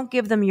don't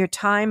give them your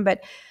time.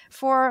 But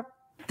for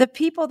the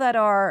people that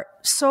are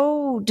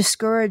so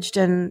discouraged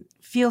and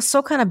feel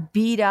so kind of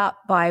beat up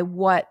by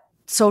what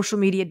social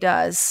media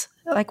does,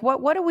 like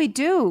what do we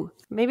do?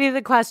 Maybe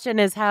the question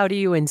is, how do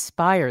you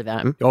inspire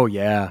them? Oh,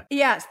 yeah.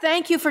 Yes.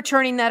 Thank you for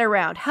turning that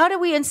around. How do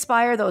we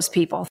inspire those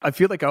people? I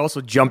feel like I also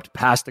jumped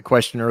past the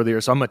question earlier,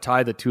 so I'm going to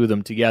tie the two of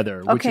them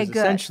together, which is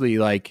essentially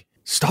like,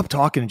 stop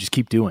talking and just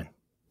keep doing.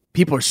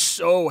 People are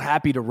so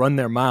happy to run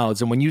their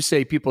mouths. And when you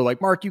say people are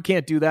like, Mark, you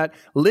can't do that,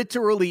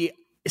 literally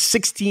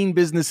 16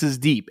 businesses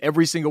deep,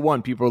 every single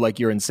one, people are like,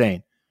 you're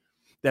insane.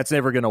 That's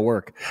never going to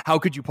work. How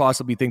could you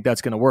possibly think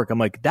that's going to work? I'm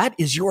like, that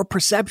is your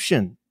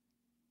perception.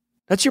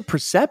 That's your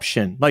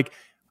perception. Like,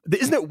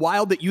 isn't it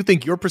wild that you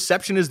think your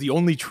perception is the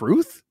only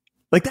truth?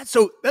 Like, that's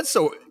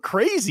so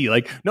crazy.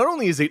 Like, not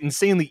only is it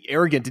insanely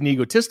arrogant and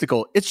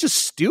egotistical, it's just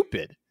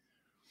stupid.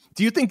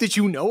 Do you think that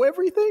you know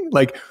everything?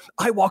 Like,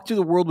 I walk through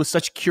the world with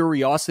such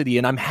curiosity,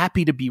 and I'm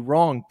happy to be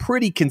wrong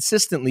pretty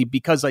consistently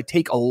because I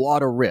take a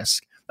lot of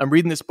risk. I'm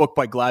reading this book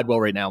by Gladwell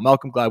right now,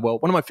 Malcolm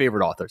Gladwell, one of my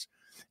favorite authors.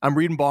 I'm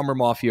reading Bomber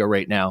Mafia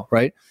right now,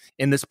 right?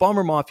 And this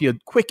Bomber Mafia,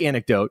 quick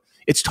anecdote,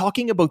 it's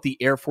talking about the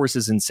Air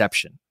Force's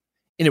inception.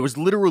 And it was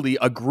literally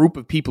a group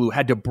of people who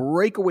had to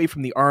break away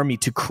from the Army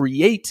to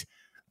create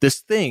this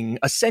thing,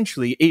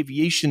 essentially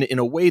aviation, in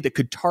a way that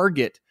could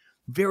target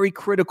very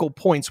critical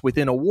points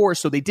within a war,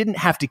 so they didn't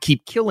have to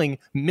keep killing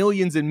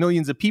millions and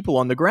millions of people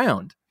on the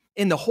ground.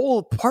 And the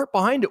whole part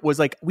behind it was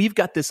like, we've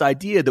got this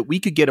idea that we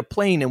could get a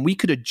plane and we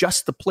could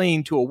adjust the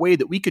plane to a way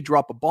that we could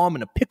drop a bomb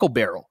in a pickle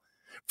barrel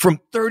from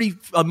 30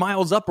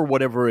 miles up or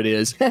whatever it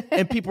is.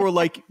 And people were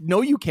like,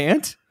 no, you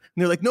can't.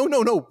 And they're like,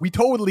 no, we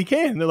totally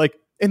can. And they're like,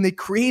 and they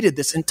created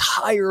this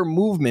entire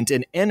movement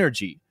and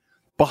energy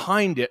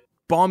behind it.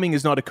 Bombing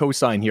is not a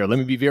cosign here. Let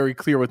me be very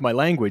clear with my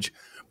language.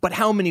 But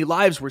how many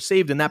lives were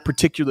saved in that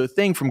particular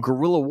thing from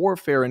guerrilla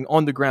warfare and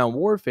on-the-ground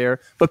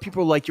warfare? But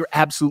people are like, you're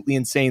absolutely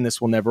insane.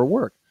 This will never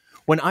work.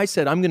 When I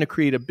said I'm going to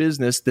create a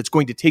business that's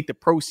going to take the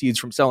proceeds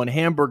from selling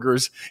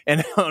hamburgers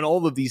and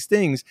all of these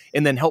things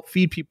and then help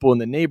feed people in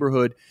the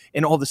neighborhood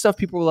and all the stuff,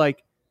 people were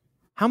like,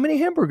 how many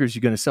hamburgers are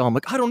you going to sell? I'm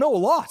like, I don't know, a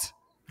lot.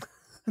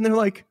 And they're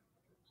like,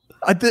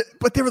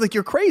 but they were like,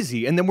 you're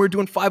crazy. And then we're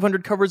doing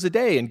 500 covers a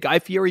day. And Guy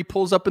Fieri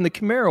pulls up in the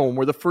Camaro and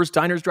we're the first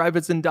diners,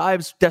 drive-ins, and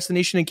dives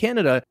destination in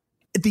Canada.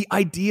 The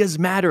ideas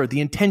matter.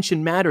 The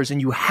intention matters. And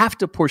you have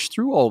to push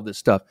through all of this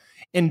stuff.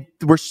 And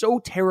we're so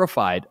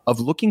terrified of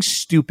looking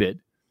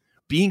stupid,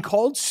 being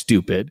called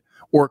stupid,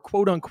 or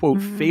quote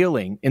unquote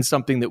failing in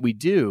something that we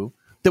do,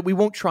 that we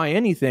won't try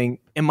anything.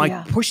 And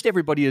my push to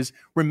everybody is,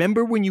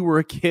 remember when you were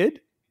a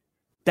kid?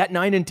 That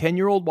 9 and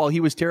 10-year-old, while he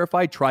was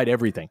terrified, tried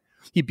everything.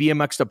 He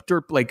BMX'd up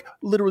dirt, like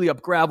literally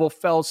up gravel,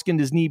 fell, skinned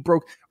his knee,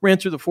 broke, ran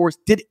through the forest,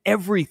 did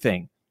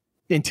everything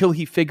until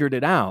he figured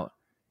it out.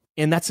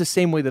 And that's the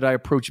same way that I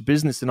approach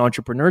business and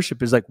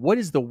entrepreneurship, is like, what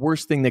is the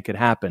worst thing that could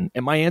happen?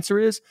 And my answer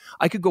is,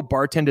 I could go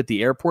bartend at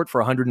the airport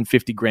for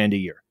 150 grand a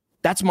year.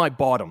 That's my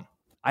bottom.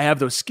 I have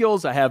those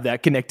skills. I have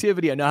that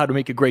connectivity. I know how to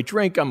make a great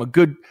drink. I'm a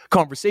good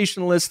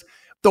conversationalist.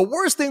 The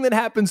worst thing that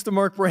happens to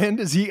Mark Brand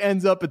is he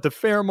ends up at the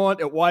Fairmont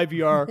at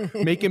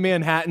YVR making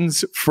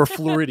Manhattans for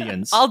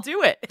Floridians. I'll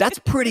do it. That's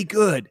pretty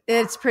good.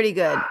 It's pretty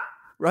good.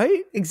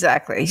 Right?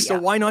 Exactly. So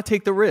why not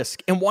take the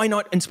risk? And why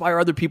not inspire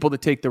other people to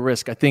take the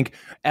risk? I think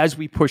as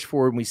we push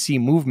forward and we see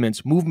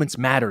movements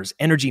matters.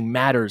 Energy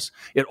matters.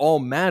 It all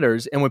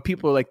matters. And when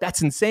people are like,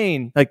 that's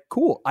insane, like,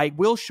 cool, I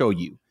will show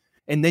you.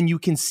 And then you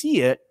can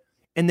see it.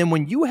 And then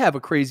when you have a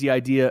crazy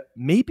idea,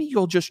 maybe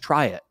you'll just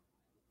try it.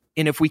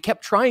 And if we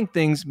kept trying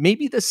things,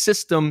 maybe the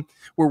system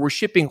where we're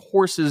shipping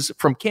horses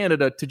from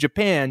Canada to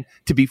Japan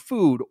to be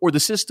food, or the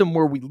system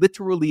where we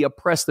literally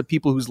oppress the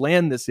people whose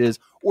land this is,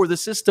 or the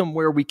system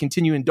where we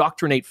continue to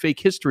indoctrinate fake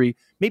history,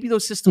 maybe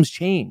those systems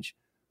change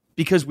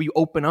because we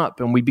open up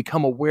and we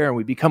become aware and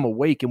we become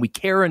awake and we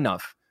care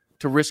enough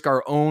to risk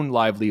our own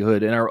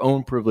livelihood and our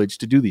own privilege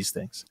to do these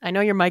things. I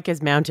know your mic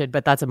is mounted,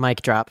 but that's a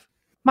mic drop.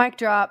 Mic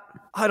drop.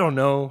 I don't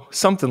know,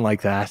 something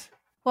like that.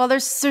 Well,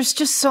 there's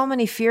just so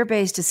many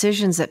fear-based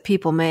decisions that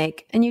people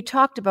make. And you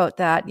talked about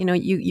that. You know,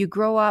 you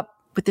grow up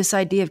with this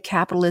idea of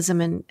capitalism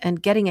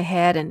and getting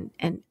ahead and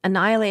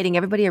annihilating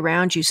everybody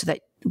around you so that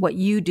what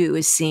you do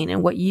is seen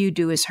and what you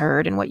do is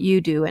heard and what you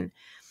do. And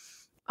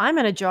I'm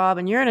in a job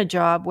and you're in a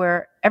job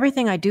where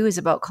everything I do is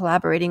about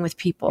collaborating with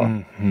people.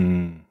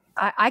 Mm-hmm.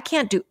 I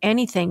can't do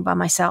anything by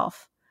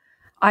myself.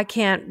 I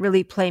can't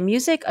really play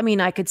music. I mean,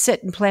 I could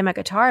sit and play my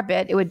guitar a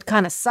bit. It would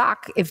kind of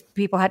suck if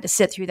people had to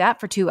sit through that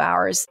for 2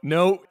 hours.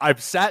 No,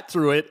 I've sat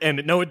through it,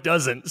 and no, it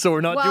doesn't. So we're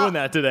not doing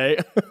that today.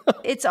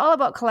 It's all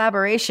about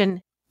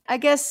collaboration. I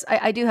guess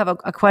I do have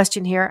a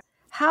question here.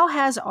 How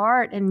has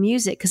art and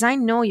music, because I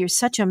know you're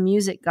such a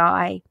music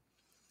guy,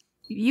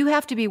 you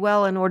have to be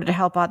well in order to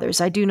help others.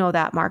 I do know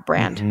that, Mark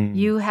Brand. Mm-hmm.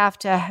 You have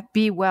to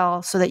be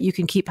well so that you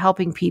can keep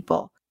helping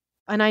people.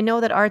 And I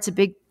know that art's a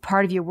big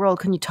part of your world.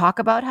 Can you talk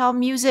about how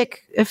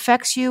music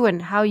affects you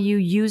and how you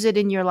use it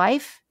in your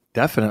life?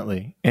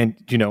 Definitely. And,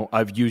 you know,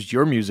 I've used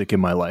your music in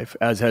my life,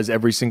 as has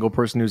every single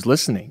person who's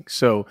listening.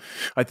 So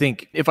I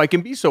think if I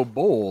can be so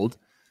bold,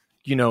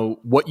 you know,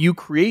 what you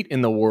create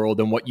in the world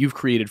and what you've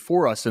created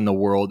for us in the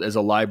world is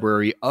a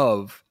library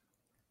of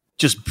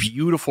just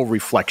beautiful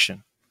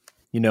reflection,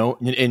 you know,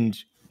 and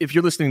if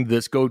you're listening to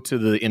this, go to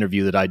the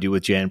interview that I do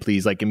with Jan,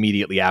 please, like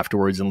immediately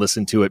afterwards, and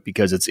listen to it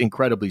because it's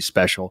incredibly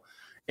special.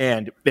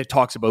 And it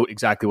talks about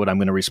exactly what I'm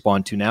going to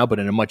respond to now, but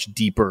in a much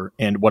deeper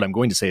and what I'm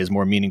going to say is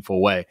more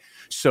meaningful way.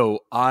 So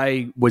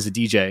I was a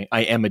DJ.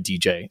 I am a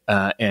DJ,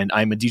 and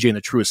I'm a DJ in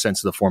the truest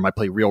sense of the form. I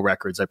play real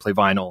records. I play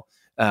vinyl.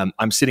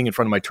 I'm sitting in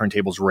front of my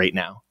turntables right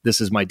now.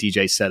 This is my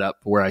DJ setup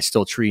where I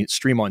still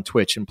stream on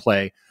Twitch and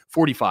play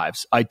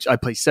 45s. I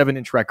play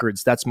 7-inch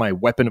records. That's my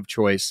weapon of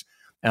choice.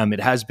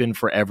 It has been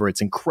forever.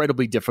 It's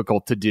incredibly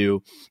difficult to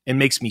do and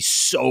makes me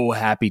so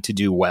happy to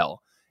do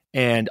well.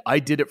 And I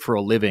did it for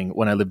a living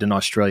when I lived in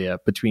Australia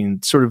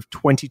between sort of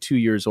 22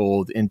 years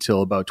old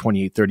until about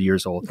 28, 30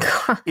 years old.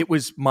 It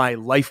was my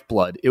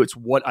lifeblood. It was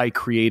what I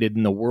created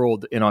in the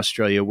world in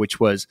Australia,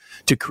 which was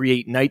to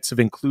create nights of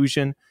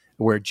inclusion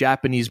where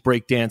Japanese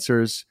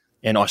breakdancers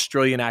and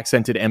Australian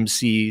accented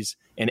MCs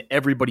and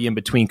everybody in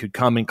between could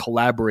come and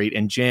collaborate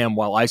and jam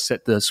while I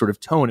set the sort of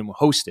tone and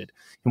hosted.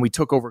 And we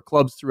took over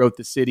clubs throughout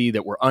the city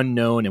that were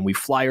unknown, and we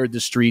flyered the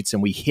streets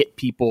and we hit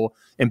people.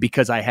 And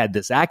because I had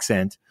this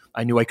accent,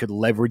 I knew I could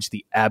leverage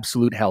the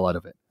absolute hell out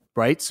of it.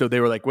 Right. So they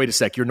were like, wait a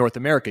sec, you're North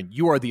American.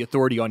 You are the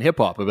authority on hip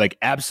hop. I'm like,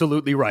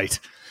 absolutely right.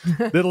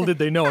 Little did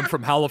they know I'm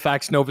from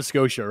Halifax, Nova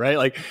Scotia. Right.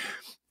 Like,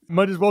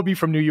 might as well be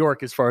from New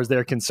York as far as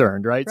they're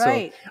concerned. Right.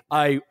 So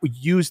I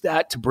used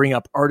that to bring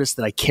up artists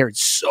that I cared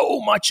so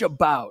much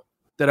about,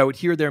 that I would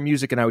hear their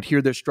music and I would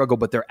hear their struggle,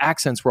 but their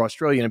accents were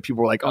Australian. And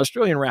people were like,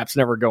 Australian rap's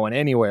never going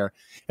anywhere.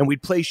 And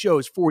we'd play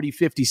shows, 40,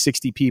 50,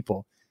 60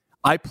 people.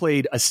 I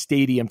played a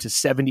stadium to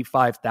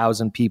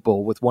 75,000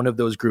 people with one of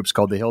those groups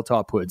called the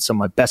Hilltop Hoods, some of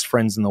my best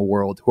friends in the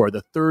world, who are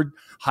the third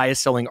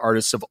highest selling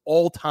artists of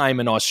all time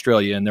in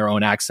Australia in their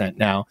own accent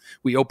now.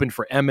 We opened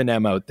for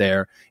Eminem out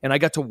there, and I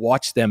got to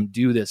watch them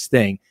do this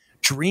thing.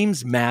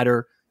 Dreams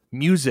matter.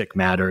 Music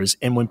matters.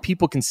 And when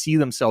people can see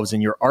themselves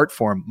in your art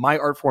form, my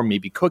art form may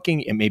be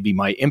cooking, it may be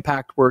my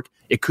impact work,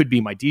 it could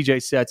be my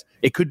DJ sets,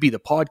 it could be the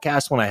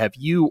podcast when I have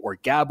you or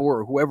Gabor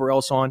or whoever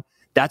else on.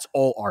 That's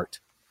all art.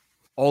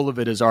 All of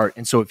it is art.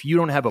 And so if you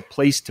don't have a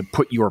place to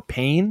put your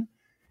pain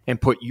and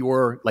put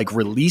your, like,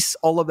 release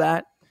all of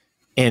that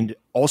and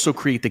also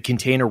create the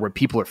container where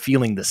people are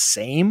feeling the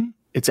same,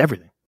 it's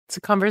everything. It's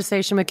a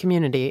conversation with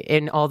community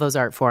in all those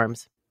art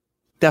forms.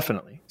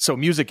 Definitely. So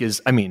music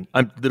is, I mean,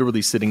 I'm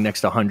literally sitting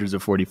next to hundreds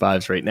of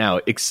 45s right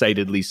now,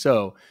 excitedly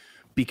so,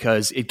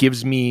 because it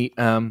gives me,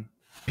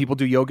 people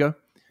do yoga,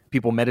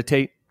 people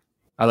meditate.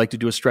 I like to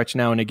do a stretch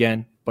now and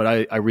again,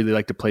 but I really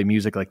like to play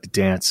music. I like to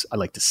dance. I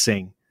like to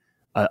sing.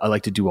 I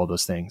like to do all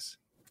those things.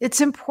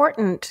 It's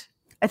important.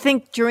 I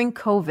think during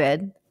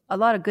COVID, a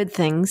lot of good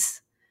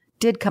things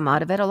did come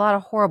out of it. A lot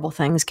of horrible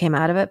things came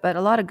out of it, but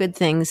a lot of good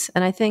things.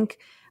 And I think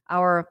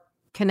our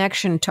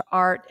connection to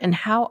art and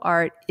how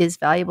art is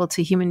valuable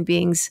to human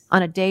beings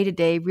on a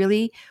day-to-day,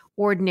 really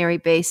ordinary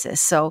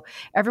basis. So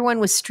everyone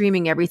was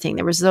streaming everything.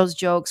 There was those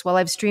jokes, well,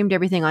 I've streamed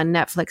everything on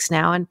Netflix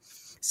now. And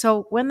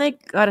so when they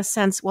got a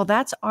sense, well,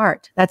 that's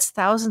art. That's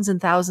thousands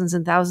and thousands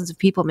and thousands of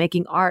people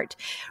making art,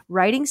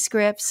 writing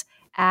scripts,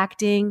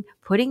 acting,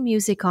 putting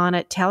music on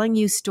it, telling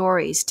you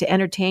stories to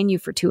entertain you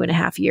for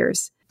 2.5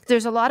 years.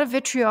 There's a lot of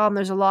vitriol and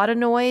there's a lot of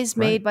noise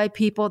made by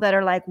people that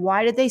are like,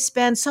 why did they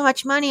spend so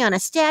much money on a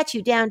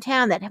statue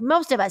downtown that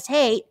most of us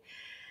hate?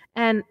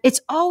 And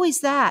it's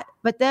always that.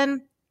 But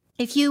then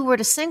if you were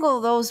to single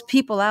those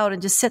people out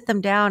and just sit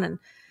them down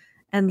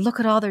and look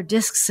at all their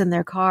discs in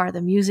their car,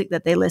 the music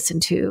that they listen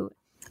to,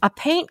 a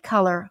paint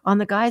color on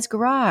the guy's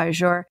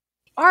garage, or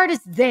art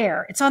is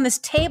there. It's on this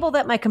table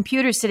that my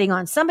computer's sitting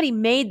on. Somebody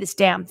made this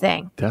damn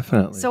thing.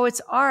 Definitely. So it's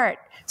art.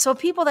 So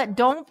people that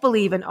don't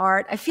believe in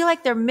art, I feel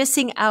like they're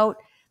missing out.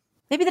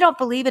 Maybe they don't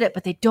believe in it,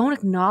 but they don't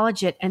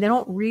acknowledge it. And they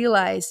don't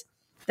realize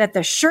that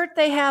the shirt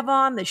they have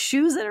on, the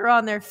shoes that are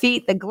on their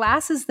feet, the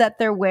glasses that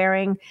they're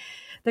wearing,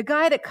 the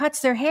guy that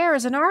cuts their hair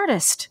is an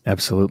artist.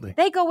 Absolutely.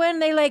 They go in,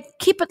 they like,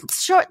 keep it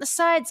short in the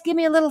sides, give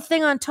me a little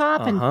thing on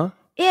top. And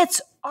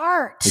it's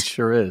art. It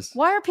sure is.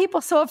 Why are people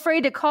so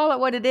afraid to call it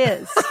what it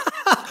is?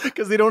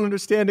 Because they don't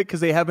understand it, because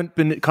they haven't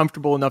been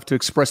comfortable enough to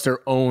express their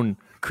own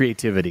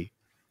creativity,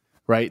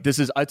 right?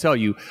 I tell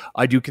you,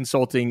 I do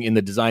consulting in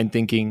the design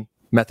thinking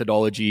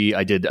methodology.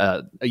 I did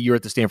a year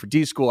at the Stanford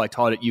D School. I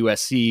taught at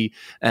USC,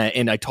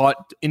 and I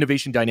taught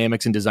innovation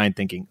dynamics and design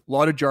thinking. A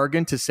lot of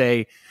jargon to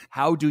say,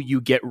 how do you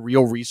get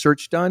real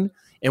research done?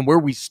 And where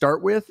we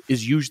start with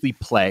is usually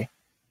play.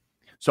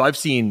 So I've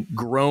seen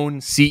grown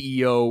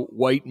CEO,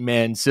 white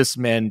men, cis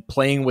men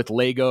playing with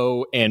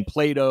Lego and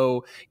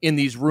Play-Doh in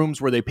these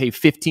rooms where they pay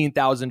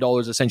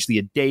 $15,000 essentially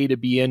a day to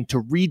be in, to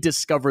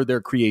rediscover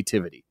their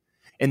creativity.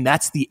 And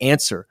that's the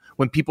answer.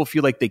 When people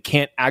feel like they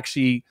can't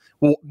actually,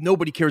 well,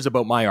 nobody cares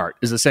about my art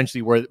is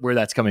essentially where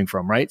that's coming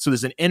from, right? So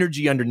there's an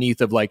energy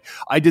underneath of like,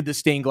 I did this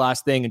stained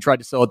glass thing and tried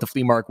to sell it at the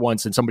flea market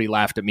once and somebody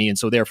laughed at me, and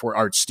so therefore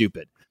art's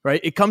stupid, right?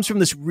 It comes from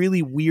this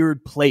really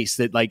weird place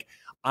that like,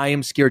 I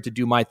am scared to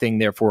do my thing,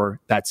 therefore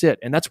that's it.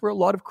 And that's where a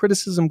lot of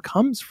criticism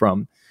comes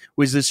from,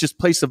 was this just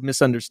place of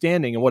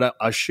misunderstanding. And what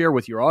I'll share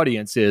with your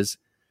audience is,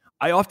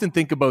 I often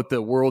think about the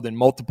world in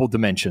multiple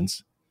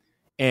dimensions.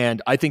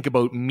 And I think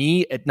about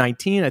me at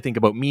 19, I think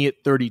about me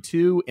at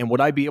 32, and would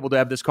I be able to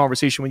have this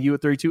conversation with you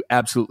at 32?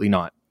 Absolutely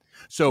not.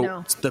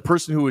 So The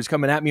person who is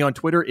coming at me on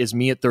Twitter is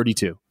me at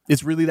 32.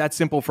 It's really that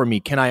simple for me.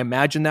 Can I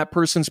imagine that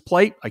person's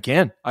plight? I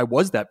can. I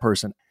was that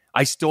person.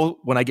 I still,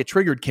 when I get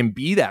triggered, can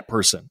be that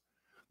person.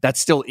 That's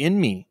still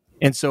in me.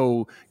 And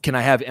so can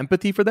I have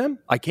empathy for them?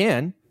 I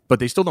can, but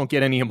they still don't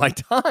get any of my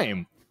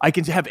time. I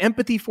can have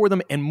empathy for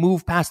them and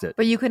move past it.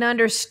 But you can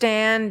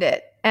understand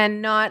it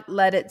and not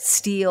let it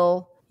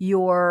steal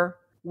your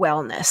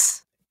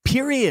wellness.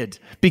 Period.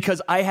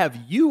 Because I have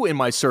you in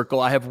my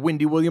circle. I have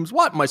Wendy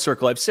Williams-Watt in my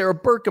circle. I have Sarah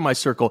Burke in my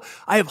circle.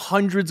 I have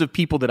hundreds of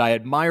people that I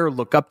admire,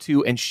 look up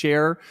to, and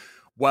share.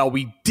 While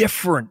we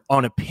differ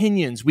on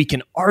opinions, we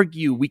can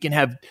argue, we can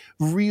have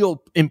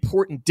real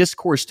important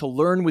discourse to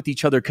learn with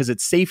each other because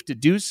it's safe to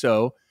do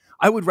so.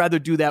 I would rather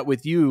do that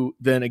with you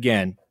than,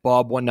 again,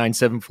 Bob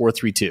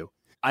 197432.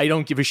 I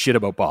don't give a shit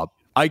about Bob.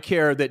 I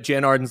care that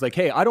Jan Arden's like,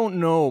 hey, I don't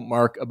know,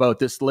 Mark, about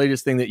this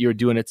latest thing that you're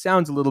doing. It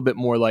sounds a little bit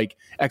more like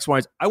X, Y,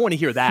 and Z. I want to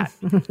hear that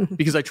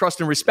because I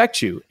trust and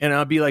respect you. And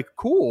I'll be like,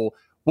 cool.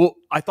 Well,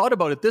 I thought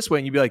about it this way.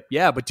 And you'd be like,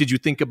 yeah, but did you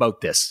think about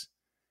this?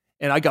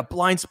 And I got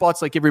blind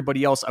spots like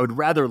everybody else. I would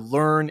rather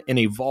learn and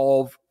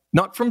evolve,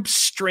 not from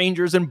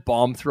strangers and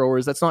bomb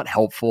throwers. That's not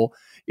helpful.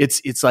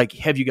 It's like,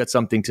 have you got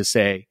something to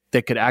say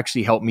that could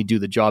actually help me do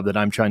the job that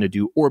I'm trying to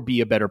do or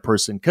be a better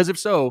person? Because if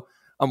so,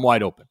 I'm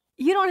wide open.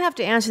 You don't have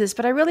to answer this,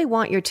 but I really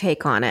want your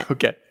take on it.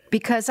 Okay.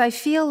 Because I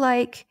feel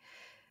like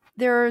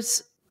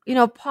there's,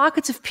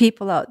 pockets of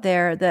people out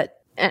there that,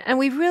 and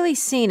we've really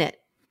seen it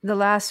the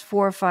last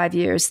 4 or 5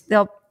 years,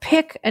 they'll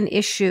pick an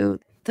issue.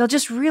 They'll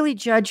just really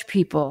judge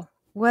people,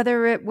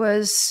 whether it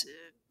was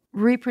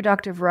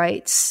reproductive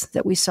rights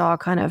that we saw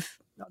kind of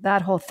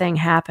that whole thing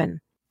happen.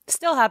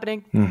 Still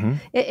happening. Mm-hmm.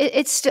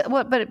 It's still,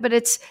 but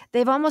it's,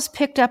 they've almost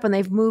picked up and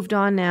they've moved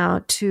on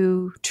now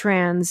to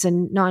trans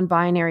and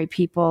non-binary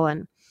people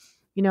and,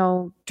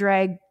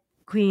 drag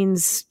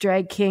queens,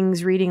 drag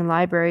kings reading in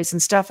libraries and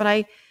stuff. And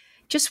I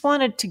just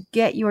wanted to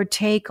get your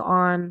take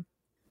on,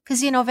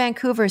 because,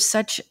 Vancouver is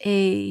such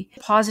a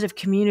positive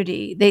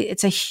community.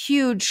 It's a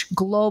huge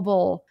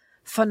global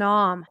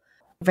phenomenon.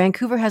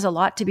 Vancouver has a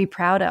lot to be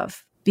proud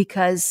of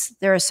because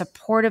they're a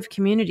supportive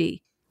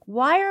community.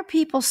 Why are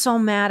people so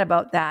mad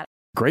about that?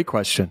 Great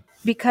question.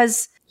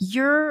 Because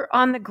you're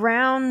on the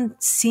ground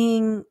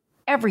seeing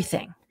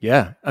everything.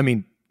 Yeah. I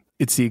mean,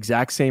 it's the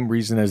exact same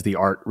reason as the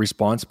art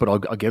response, but I'll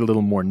get a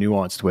little more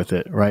nuanced with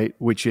it, right?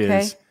 Which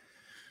is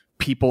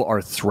people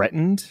are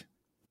threatened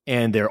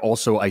and they're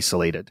also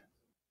isolated,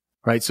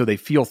 right? So they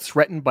feel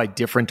threatened by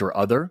different or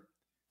other.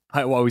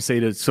 I always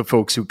say to some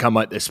folks who come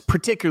at this,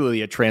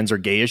 particularly at trans or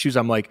gay issues,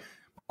 I'm like,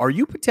 are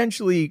you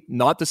potentially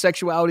not the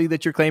sexuality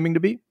that you're claiming to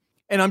be?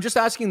 And I'm just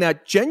asking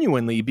that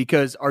genuinely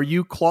because are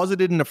you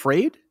closeted and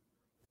afraid?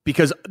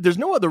 Because there's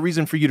no other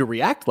reason for you to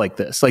react like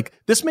this. Like,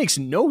 this makes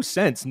no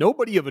sense.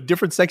 Nobody of a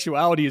different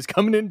sexuality is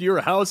coming into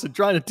your house and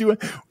trying to do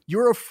it.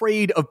 You're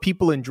afraid of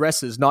people in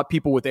dresses, not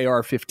people with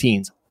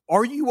AR-15s.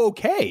 Are you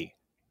okay?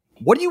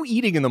 What are you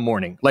eating in the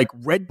morning? Like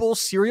Red Bull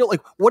cereal?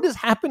 Like, what is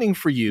happening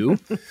for you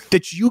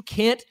that you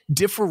can't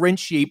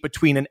differentiate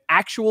between an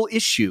actual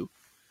issue,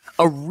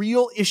 a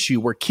real issue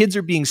where kids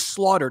are being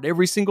slaughtered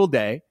every single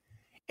day,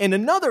 and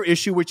another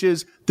issue, which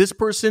is this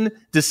person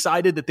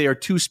decided that they are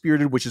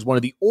two-spirited, which is one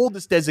of the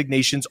oldest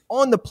designations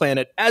on the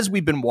planet as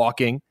we've been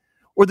walking,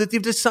 or that they've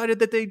decided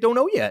that they don't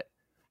know yet.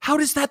 How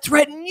does that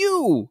threaten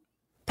you?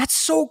 That's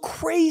so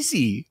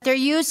crazy. They're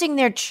using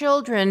their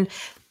children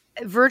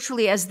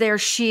virtually as their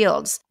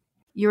shields.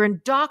 You're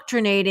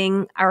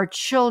indoctrinating our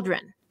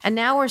children. And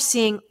now we're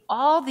seeing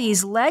all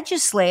these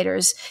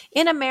legislators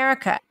in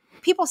America.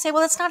 People say,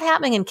 well, it's not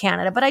happening in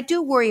Canada, but I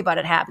do worry about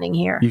it happening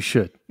here. You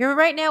should.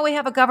 Right now we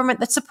have a government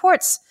that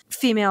supports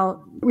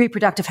female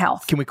reproductive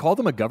health. Can we call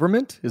them a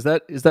government? Is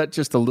that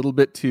just a little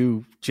bit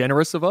too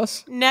generous of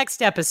us?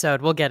 Next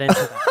episode, we'll get into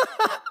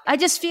that. I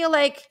just feel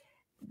like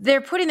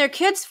they're putting their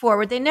kids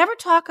forward. They never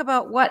talk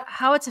about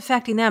how it's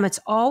affecting them. It's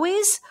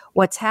always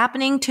what's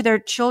happening to their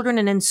children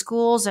and in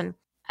schools. And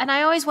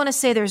I always want to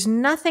say there's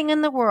nothing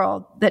in the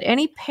world that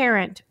any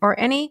parent or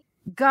any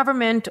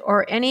government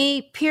or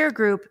any peer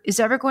group is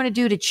ever going to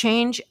do to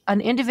change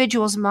an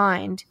individual's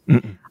mind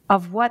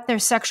of what their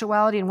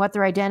sexuality and what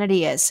their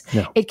identity is.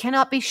 No. It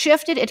cannot be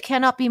shifted. It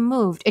cannot be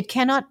moved. It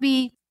cannot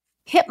be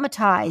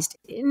hypnotized.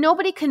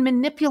 Nobody can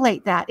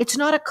manipulate that. It's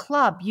not a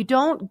club. You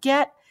don't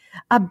get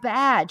a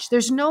badge.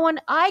 There's no one.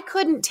 I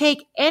couldn't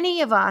take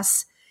any of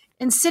us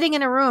and sitting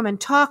in a room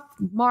and talk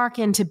Mark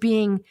into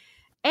being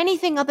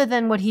anything other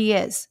than what he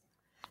is.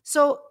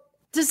 So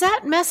does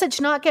that message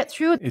not get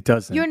through? It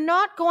doesn't. You're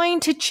not going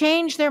to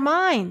change their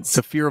minds. It's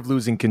a fear of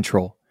losing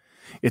control.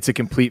 It's a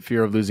complete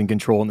fear of losing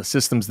control in the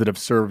systems that have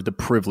served the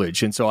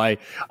privilege. And so I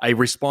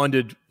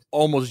responded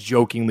almost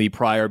jokingly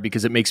prior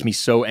because it makes me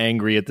so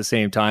angry at the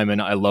same time.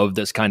 And I love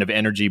this kind of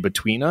energy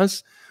between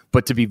us.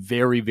 But to be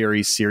very,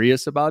 very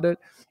serious about it,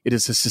 it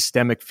is a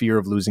systemic fear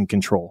of losing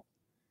control,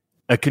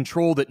 a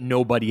control that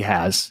nobody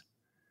has.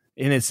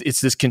 And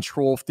it's this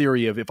control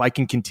theory of if I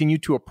can continue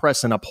to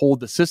oppress and uphold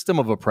the system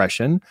of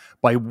oppression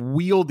by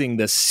wielding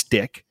this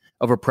stick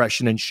of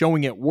oppression and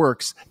showing it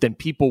works, then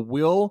people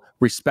will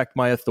respect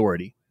my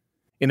authority.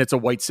 And it's a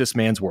white cis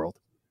man's world,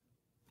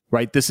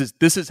 right? This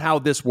is how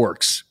this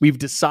works. We've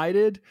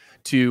decided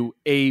to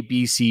A,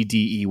 B, C,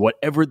 D, E,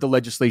 whatever the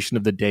legislation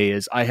of the day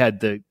is. I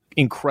had the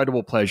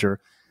incredible pleasure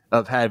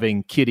of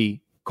having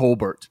Kitty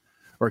Colbert,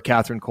 or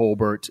Catherine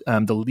Colbert,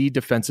 the lead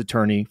defense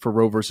attorney for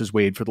Roe versus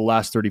Wade for the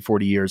last 30,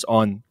 40 years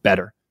on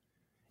Better.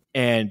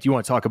 And you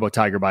want to talk about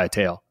tiger by a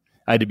tail.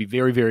 I had to be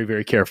very, very,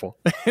 very careful.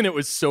 And it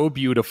was so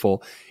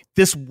beautiful.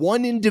 This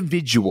one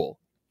individual,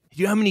 do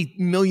you know how many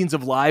millions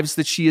of lives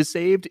that she has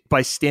saved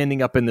by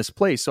standing up in this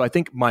place? So I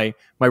think my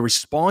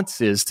response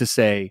is to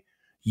say,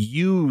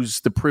 use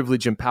the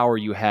privilege and power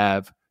you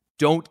have.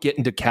 Don't get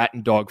into cat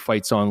and dog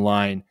fights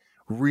online.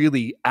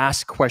 Really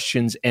ask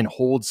questions and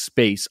hold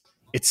space.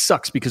 It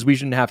sucks because we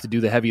shouldn't have to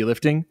do the heavy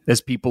lifting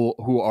as people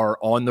who are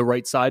on the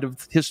right side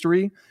of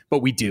history, but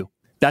we do.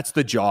 That's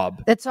the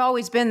job. It's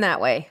always been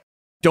that way.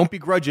 Don't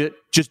begrudge it.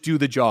 Just do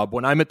the job.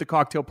 When I'm at the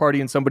cocktail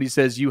party and somebody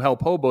says, you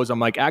help hobos,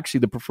 I'm like, actually,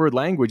 the preferred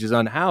language is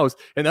unhoused.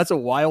 And that's a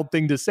wild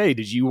thing to say.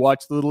 Did you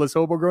watch The Littlest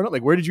Hobo growing up?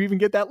 Like, where did you even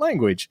get that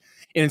language?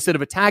 And instead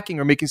of attacking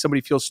or making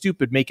somebody feel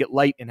stupid, make it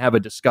light and have a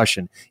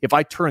discussion. If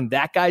I turn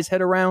that guy's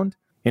head around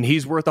and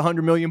he's worth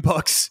 $100 million,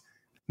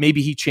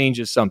 maybe he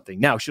changes something.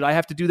 Now, should I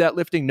have to do that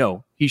lifting?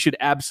 No. He should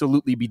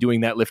absolutely be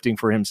doing that lifting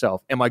for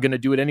himself. Am I going to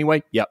do it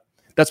anyway? Yep.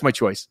 That's my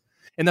choice.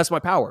 And that's my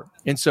power.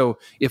 And so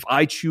if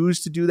I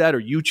choose to do that, or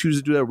you choose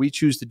to do that, or we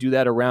choose to do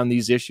that around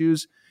these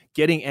issues,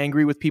 getting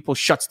angry with people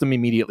shuts them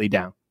immediately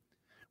down.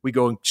 We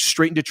go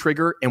straight into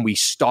trigger and we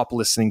stop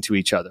listening to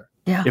each other.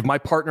 Yeah. If my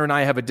partner and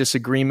I have a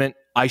disagreement,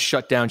 I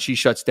shut down, she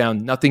shuts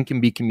down, nothing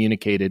can be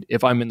communicated.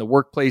 If I'm in the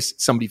workplace,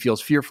 somebody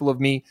feels fearful of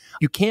me.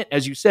 You can't,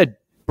 as you said,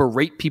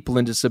 berate people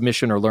into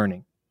submission or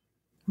learning.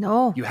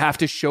 No. You have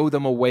to show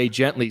them a way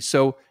gently.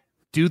 So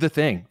do the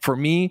thing. For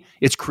me,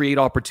 it's create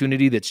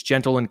opportunity that's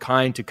gentle and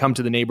kind to come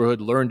to the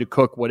neighborhood, learn to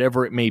cook,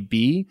 whatever it may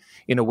be,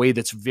 in a way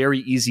that's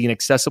very easy and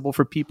accessible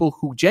for people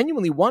who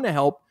genuinely want to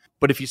help.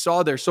 But if you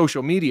saw their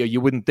social media,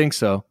 you wouldn't think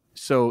so.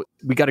 So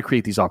we got to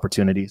create these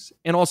opportunities.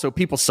 And also,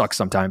 people suck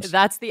sometimes.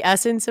 That's the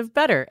essence of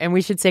Better. And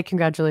we should say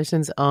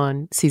congratulations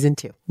on season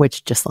 2,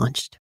 which just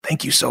launched.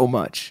 Thank you so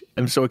much.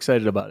 I'm so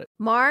excited about it.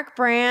 Mark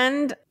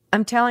Brand,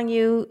 I'm telling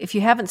you, if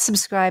you haven't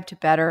subscribed to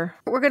Better,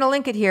 we're going to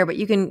link it here, but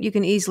you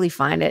can easily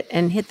find it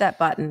and hit that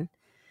button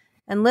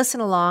and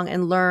listen along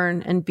and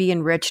learn and be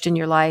enriched in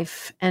your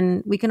life.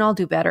 And we can all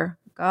do better.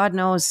 God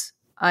knows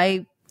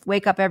I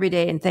wake up every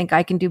day and think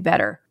I can do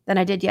better than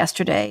I did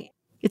yesterday.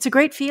 It's a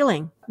great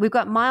feeling. We've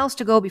got miles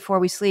to go before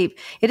we sleep.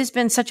 It has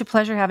been such a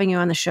pleasure having you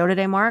on the show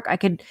today, Mark. I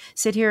could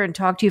sit here and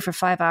talk to you for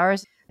 5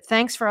 hours.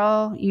 Thanks for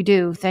all you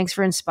do. Thanks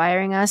for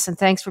inspiring us, and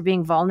thanks for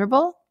being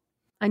vulnerable.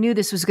 I knew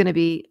this was going to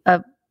be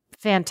a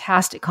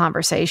fantastic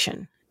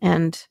conversation,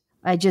 and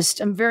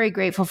I'm very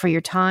grateful for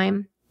your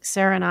time.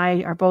 Sarah and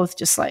I are both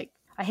just like,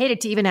 I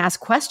hated to even ask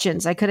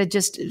questions. I could have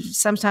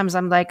sometimes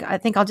I'm like, I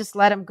think I'll just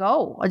let him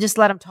go. I'll just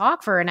let him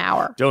talk for an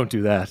hour. Don't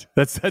do that.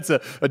 That's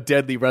a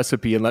deadly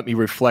recipe. And let me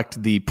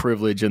reflect the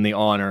privilege and the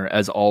honor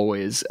as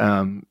always.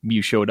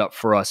 You showed up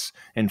for us,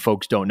 and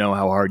folks don't know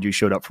how hard you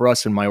showed up for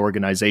us and my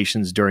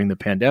organizations during the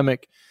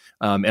pandemic.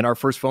 And our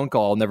first phone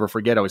call, I'll never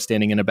forget, I was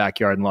standing in a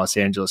backyard in Los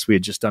Angeles. We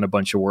had just done a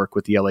bunch of work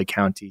with the LA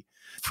County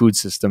food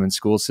system and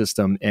school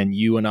system. And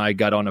you and I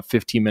got on a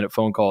 15-minute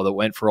phone call that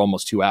went for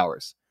almost 2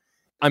 hours.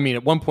 I mean,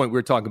 at one point we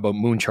were talking about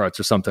moon charts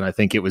or something. I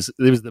think it was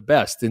the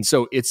best. And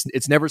so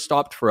it's never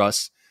stopped for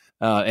us.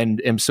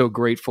 And I'm so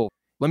grateful.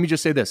 Let me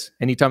just say this.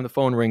 Anytime the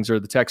phone rings or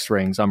the text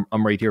rings, I'm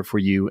right here for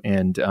you.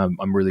 And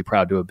I'm really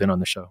proud to have been on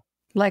the show.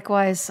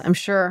 Likewise, I'm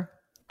sure.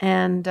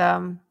 And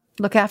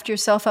look after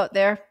yourself out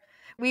there.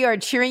 We are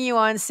cheering you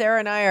on. Sarah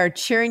and I are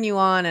cheering you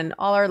on. And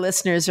all our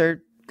listeners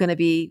are going to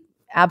be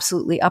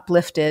absolutely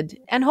uplifted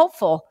and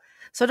hopeful.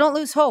 So don't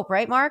lose hope,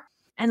 right, Mark?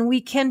 And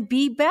we can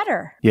be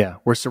better. Yeah,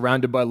 we're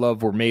surrounded by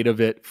love. We're made of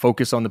it.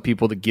 Focus on the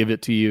people that give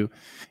it to you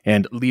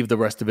and leave the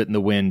rest of it in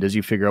the wind as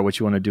you figure out what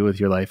you want to do with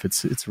your life.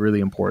 It's really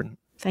important.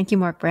 Thank you,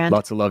 Mark Brand.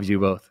 Lots of love to you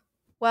both.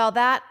 Well,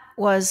 that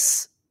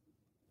was,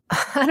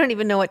 I don't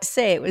even know what to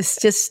say. It was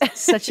just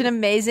such an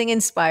amazing,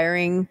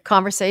 inspiring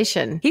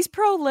conversation. He's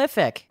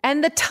prolific.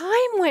 And the time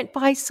went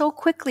by so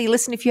quickly.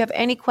 Listen, if you have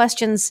any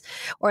questions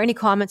or any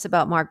comments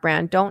about Mark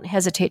Brand, don't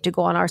hesitate to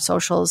go on our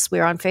socials.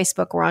 We're on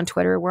Facebook, we're on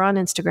Twitter, we're on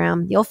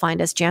Instagram. You'll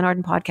find us, Jan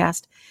Arden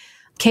Podcast.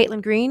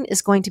 Caitlin Green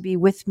is going to be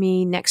with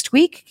me next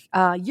week.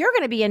 You're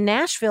going to be in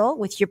Nashville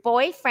with your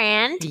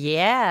boyfriend.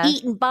 Yeah.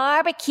 Eating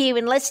barbecue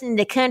and listening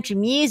to country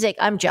music.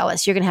 I'm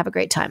jealous. You're going to have a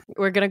great time.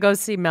 We're going to go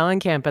see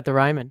Mellencamp at the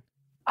Ryman.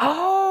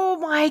 Oh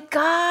my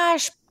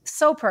gosh.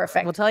 So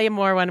perfect. We'll tell you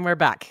more when we're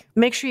back.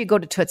 Make sure you go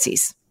to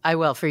Tootsie's. I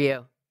will for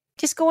you.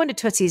 Just go into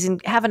Tootsie's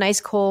and have a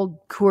nice cold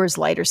Coors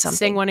Light or something.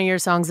 Sing one of your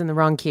songs in the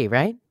wrong key,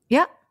 right?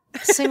 Yeah.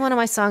 Sing one of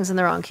my songs in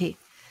the wrong key.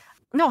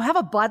 No, have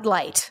a Bud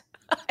Light.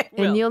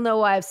 And you'll know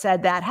why I've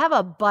said that. Have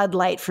a Bud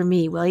Light for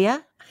me, will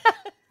you?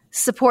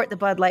 Support the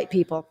Bud Light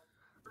people.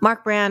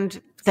 Mark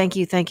Brand, thank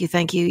you, thank you,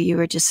 thank you. You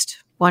were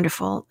just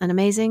wonderful and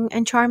amazing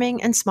and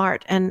charming and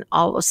smart and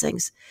all those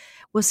things.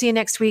 We'll see you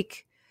next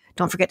week.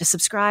 Don't forget to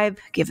subscribe.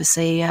 Give us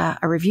a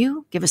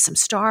review. Give us some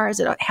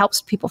stars. It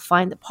helps people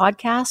find the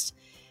podcast.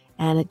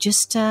 And it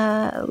just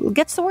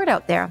gets the word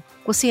out there.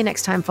 We'll see you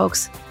next time,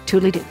 folks.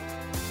 Toodly-doo.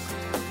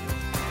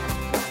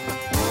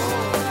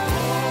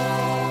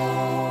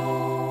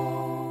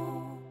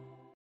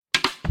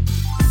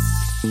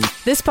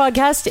 This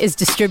podcast is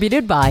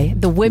distributed by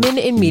the Women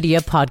in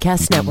Media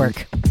Podcast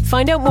Network.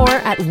 Find out more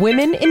at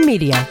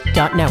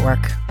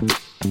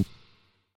womeninmedia.network.